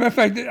 like, Matter of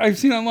fact, I've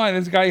seen online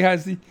this guy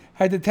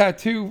had the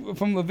tattoo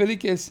from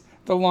Leviticus,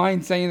 the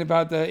line saying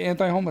about the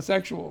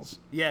anti-homosexuals.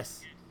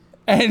 yes.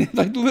 And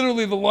like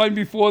literally the line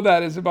before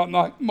that is about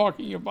not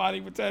marking your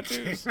body with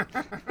tattoos. You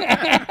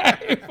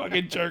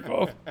fucking jerk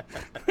off.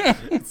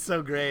 It's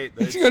so great.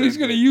 That's He's so gonna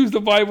great. use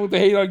the Bible to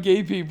hate on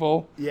gay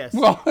people. Yes.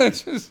 Well,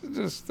 it's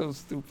just so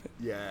stupid.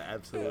 Yeah,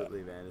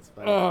 absolutely, man. It's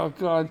funny. Oh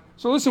God.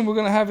 So listen, we're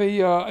gonna have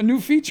a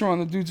new feature on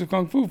the Dudes of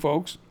Kung Fu,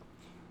 folks,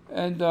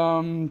 and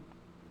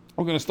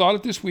we're gonna start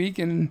it this week,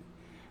 and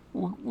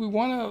we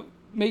want to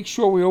make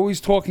sure we're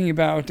always talking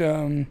about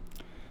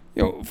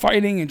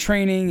fighting and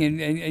training,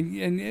 and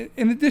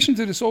in addition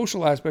to the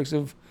social aspects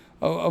of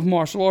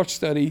martial arts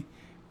study,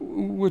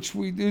 which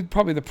we did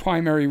probably the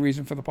primary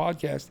reason for the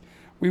podcast.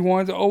 We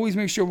wanted to always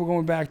make sure we're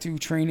going back to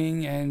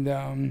training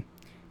and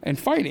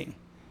fighting.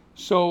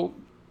 So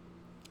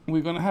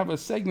we're going to have a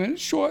segment,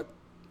 short,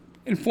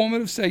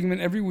 informative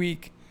segment every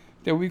week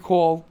that we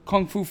call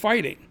Kung Fu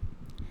Fighting.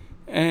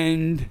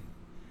 And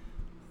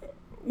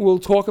we'll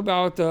talk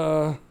about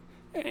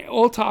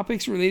all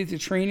topics related to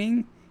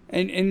training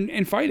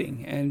and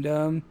fighting.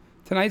 And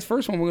tonight's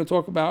first one, we're going to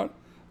talk about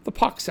the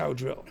Pak Sao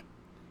drill.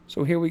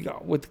 So here we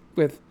go with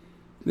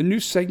the new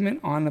segment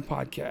on the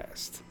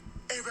podcast.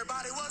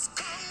 Everybody was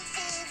kung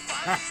fu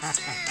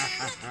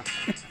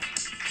fighting.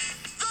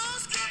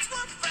 Those kids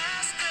were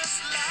fast as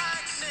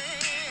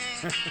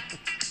lightning.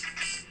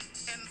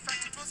 In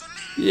fact, it was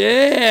a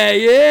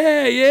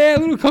Yeah, a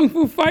little Kung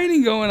Fu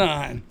fighting going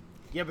on.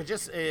 Yeah, but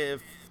just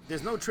if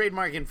there's no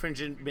trademark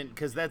infringement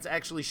because that's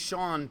actually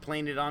Sean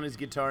playing it on his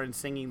guitar and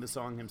singing the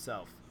song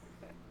himself.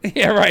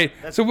 Yeah, right.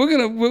 So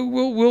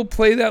we'll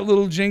play that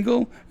little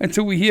jingle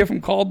until we hear from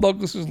Carl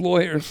Douglas's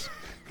lawyers.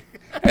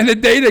 And the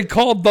day that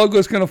Carl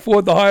Douglas can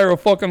afford to hire a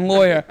fucking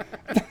lawyer.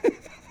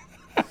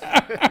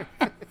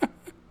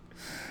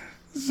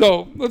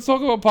 So let's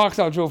talk about Pak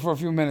Sao drill for a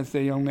few minutes,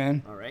 there, young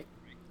man. All right.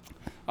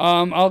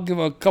 I'll give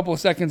a couple of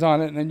seconds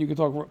on it, and then you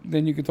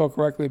can talk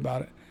correctly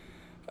about it.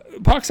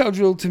 Pak Sao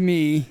drill to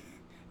me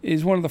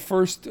is one of the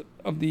first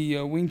of the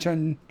Wing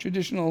Chun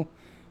traditional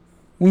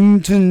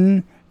Wing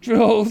Chun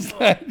drills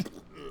that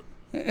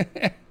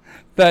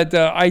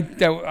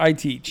I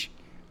teach.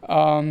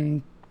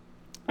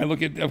 I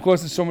look at, of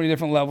course, there's so many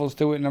different levels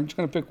to it, and I'm just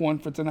going to pick one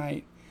for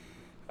tonight.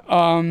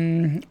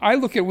 I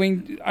look at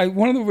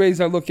one of the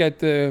ways I look at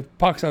the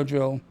Pak Sao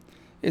drill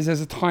is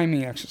as a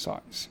timing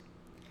exercise.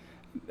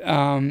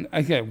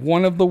 Again,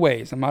 one of the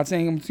ways. I'm not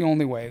saying it's the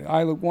only way.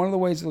 One of the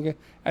ways to look at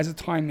as a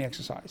timing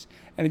exercise.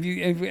 And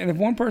if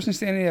one person's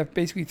standing there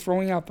basically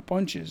throwing out the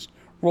punches,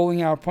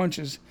 rolling out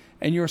punches,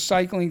 and you're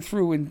cycling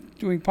through and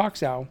doing Pak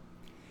Sao,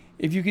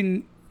 if you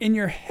can, in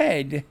your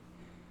head,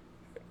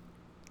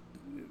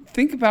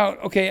 think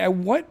about, okay, at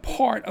what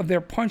part of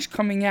their punch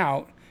coming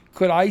out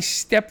could I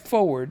step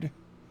forward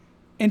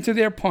into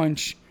their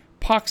punch,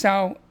 Pak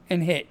Sao,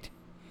 and hit?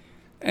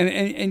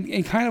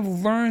 And kind of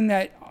learn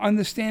that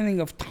understanding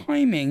of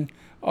timing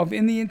of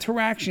in the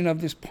interaction of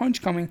this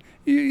punch coming.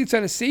 It's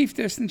at a safe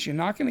distance. You're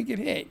not going to get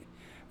hit.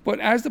 But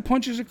as the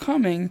punches are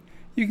coming,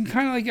 you can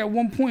kind of like at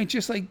one point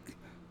just like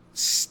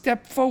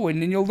step forward,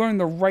 and then you'll learn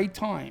the right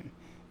time.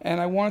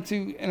 And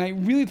I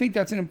really think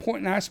that's an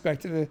important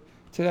aspect to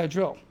that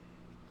drill.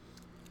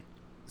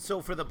 So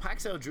for the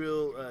Pak Sao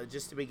drill,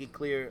 just to make it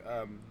clear,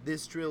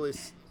 this drill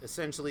is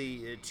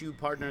essentially two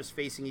partners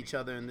facing each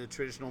other in the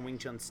traditional Wing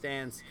Chun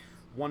stance.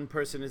 One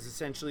person is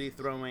essentially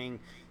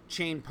throwing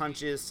chain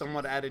punches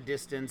somewhat at a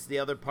distance. The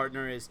other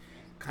partner is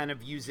kind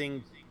of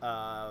using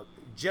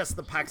just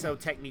the Pak Sao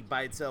technique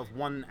by itself,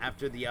 one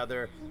after the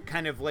other.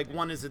 Kind of like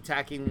one is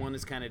attacking, one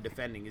is kind of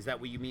defending. Is that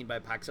what you mean by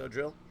Pak Sao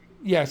drill?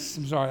 Yes,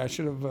 I'm sorry. I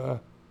should have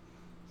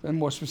been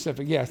more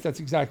specific. Yes, that's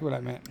exactly what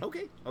I meant.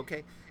 Okay.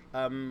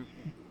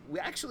 We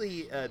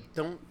actually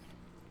don't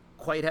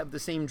quite have the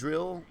same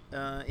drill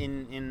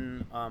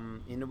in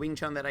the Wing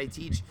Chun that I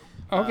teach.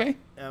 Okay.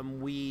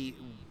 We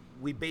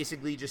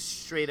basically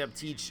just straight up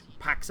teach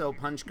Pak Sao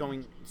punch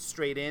going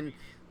straight in,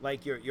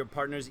 like your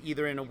partner's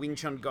either in a Wing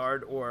Chun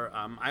guard or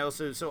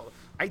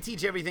I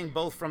teach everything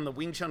both from the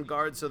Wing Chun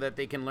guard so that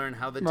they can learn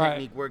how the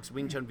technique works,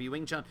 Wing Chun v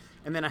Wing Chun,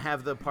 and then I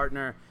have the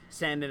partner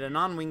stand in a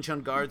non-Wing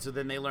Chun guard so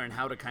then they learn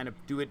how to kind of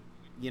do it,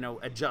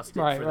 adjust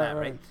it for that,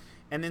 right?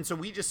 And then so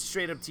we just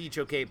straight up teach,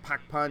 okay,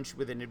 Pak punch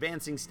with an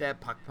advancing step,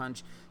 Pak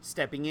punch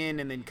stepping in,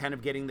 and then kind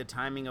of getting the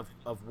timing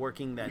of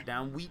working that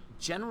down. We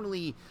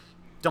generally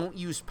don't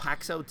use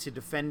Pak Sao to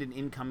defend an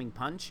incoming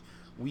punch.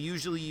 We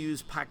usually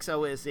use Pak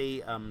Sao as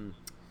a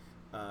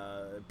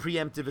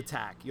preemptive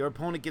attack. Your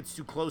opponent gets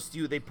too close to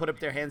you, they put up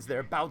their hands, they're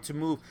about to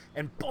move,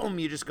 and boom,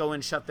 you just go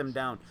and shut them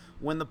down.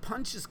 When the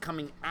punch is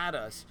coming at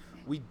us,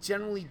 we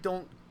generally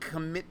don't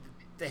commit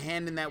the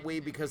hand in that way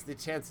because the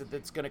chance that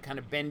it's going to kind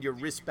of bend your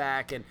wrist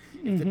back, and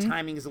if the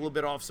timing is a little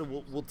bit off,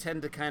 so we'll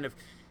tend to kind of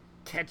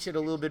catch it a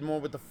little bit more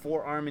with the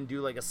forearm and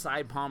do like a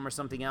side palm or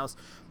something else.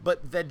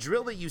 But that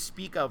drill that you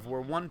speak of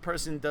where one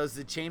person does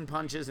the chain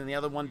punches and the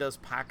other one does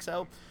Pak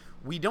Sao,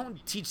 we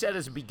don't teach that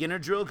as a beginner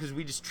drill because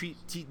we just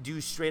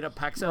do straight up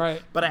Pak Sao.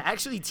 Right. But I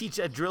actually teach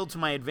that drill to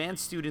my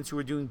advanced students who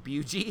are doing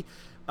BUG.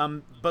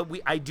 But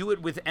I do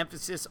it with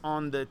emphasis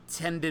on the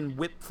tendon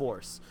whip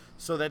force,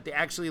 so that they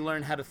actually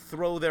learn how to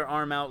throw their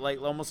arm out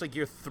like almost like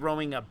you're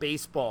throwing a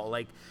baseball,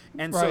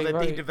 so that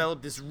they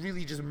develop this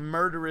really just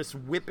murderous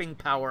whipping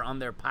power on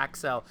their Pak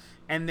Sao,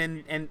 and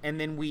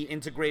then we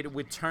integrate it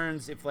with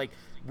turns. If like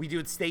we do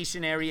it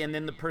stationary, and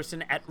then the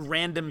person at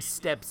random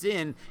steps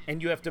in,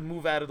 and you have to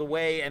move out of the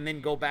way and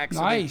then go back.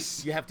 So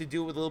nice. You have to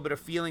do it with a little bit of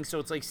feeling. So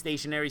it's like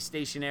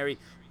stationary.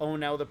 Oh,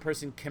 now the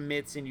person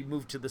commits, and you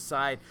move to the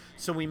side.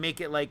 So we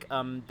make it like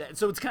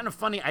so it's kind of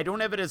funny. I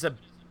don't have it as a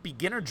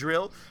beginner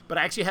drill, but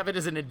I actually have it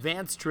as an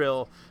advanced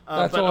drill,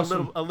 that's but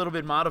awesome. a little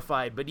bit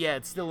modified. But yeah,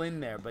 it's still in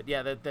there. But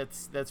yeah,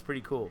 that's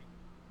pretty cool.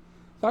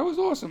 That was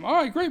awesome. All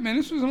right, great, man.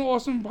 This was an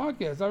awesome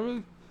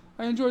podcast.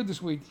 I enjoyed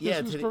this week.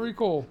 Yeah, this was very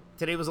cool.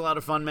 Today was a lot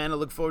of fun, man. I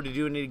look forward to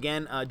doing it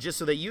again. Just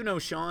so that you know,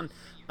 Sean,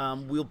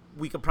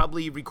 we could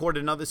probably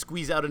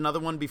squeeze out another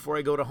one before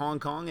I go to Hong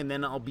Kong, and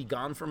then I'll be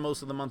gone for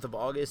most of the month of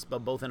August,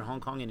 but both in Hong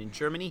Kong and in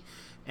Germany.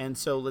 And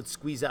so let's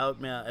squeeze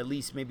out at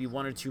least maybe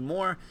one or two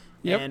more.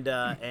 Yep.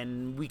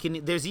 And we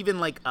can. There's even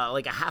like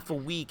a half a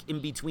week in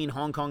between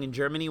Hong Kong and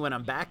Germany when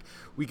I'm back.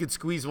 We could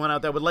squeeze one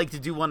out. I would like to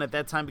do one at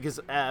that time because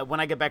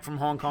when I get back from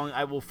Hong Kong,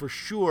 I will for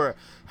sure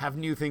have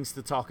new things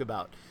to talk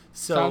about.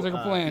 So, sounds like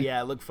a plan. Yeah,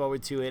 I look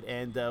forward to it,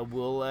 and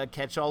we'll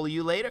catch all of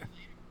you later.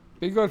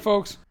 Be good,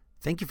 folks.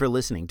 Thank you for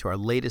listening to our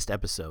latest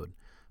episode.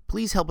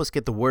 Please help us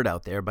get the word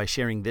out there by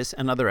sharing this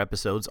and other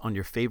episodes on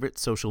your favorite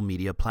social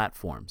media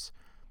platforms.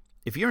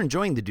 If you're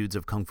enjoying the Dudes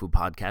of Kung Fu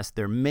podcast,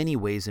 there are many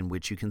ways in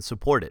which you can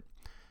support it.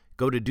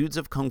 Go to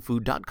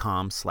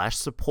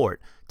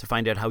dudesofkungfu.com/support to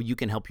find out how you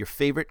can help your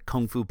favorite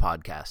Kung Fu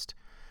podcast.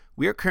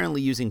 We are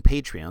currently using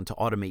Patreon to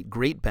automate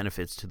great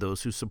benefits to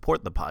those who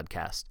support the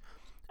podcast.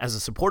 As a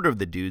supporter of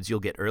the Dudes, you'll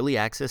get early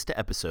access to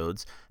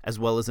episodes, as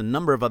well as a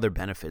number of other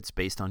benefits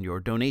based on your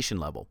donation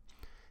level.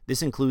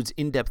 This includes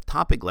in-depth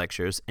topic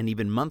lectures and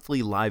even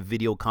monthly live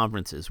video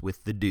conferences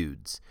with the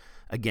Dudes.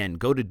 Again,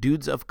 go to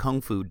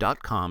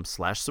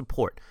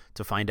dudesofkungfu.com/support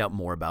to find out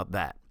more about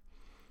that.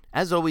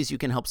 As always, you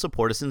can help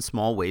support us in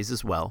small ways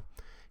as well.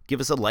 Give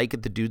us a like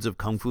at the Dudes of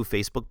Kung Fu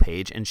Facebook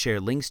page and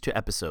share links to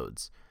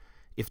episodes.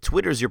 If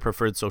Twitter is your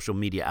preferred social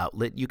media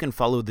outlet, you can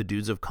follow the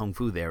Dudes of Kung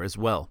Fu there as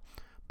well.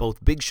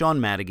 Both Big Sean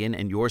Madigan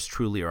and yours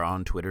truly are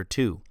on Twitter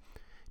too.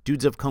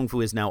 Dudes of Kung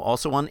Fu is now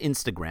also on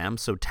Instagram,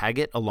 so tag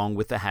it along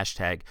with the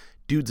hashtag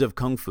Dudes of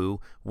Kung Fu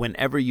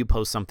whenever you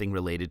post something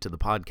related to the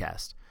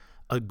podcast.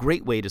 A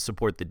great way to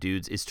support the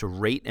Dudes is to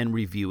rate and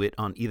review it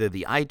on either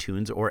the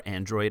iTunes or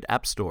Android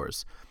app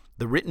stores.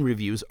 The written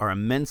reviews are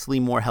immensely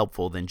more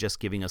helpful than just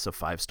giving us a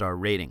 5-star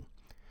rating.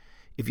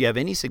 If you have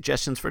any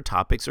suggestions for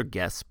topics or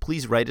guests,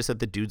 please write us at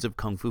the Dudes of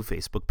Kung Fu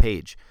Facebook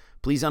page.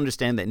 Please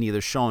understand that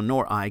neither Sean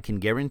nor I can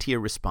guarantee a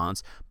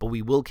response, but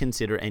we will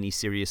consider any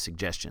serious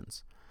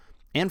suggestions.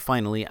 And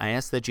finally, I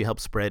ask that you help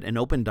spread an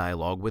open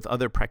dialogue with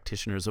other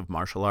practitioners of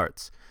martial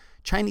arts.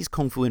 Chinese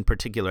Kung Fu in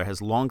particular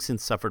has long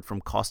since suffered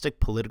from caustic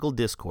political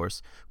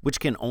discourse, which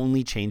can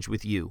only change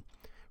with you.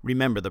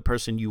 Remember, the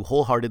person you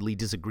wholeheartedly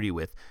disagree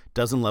with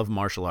doesn't love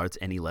martial arts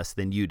any less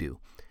than you do.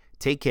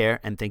 Take care,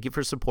 and thank you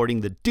for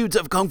supporting the Dudes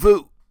of Kung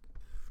Fu!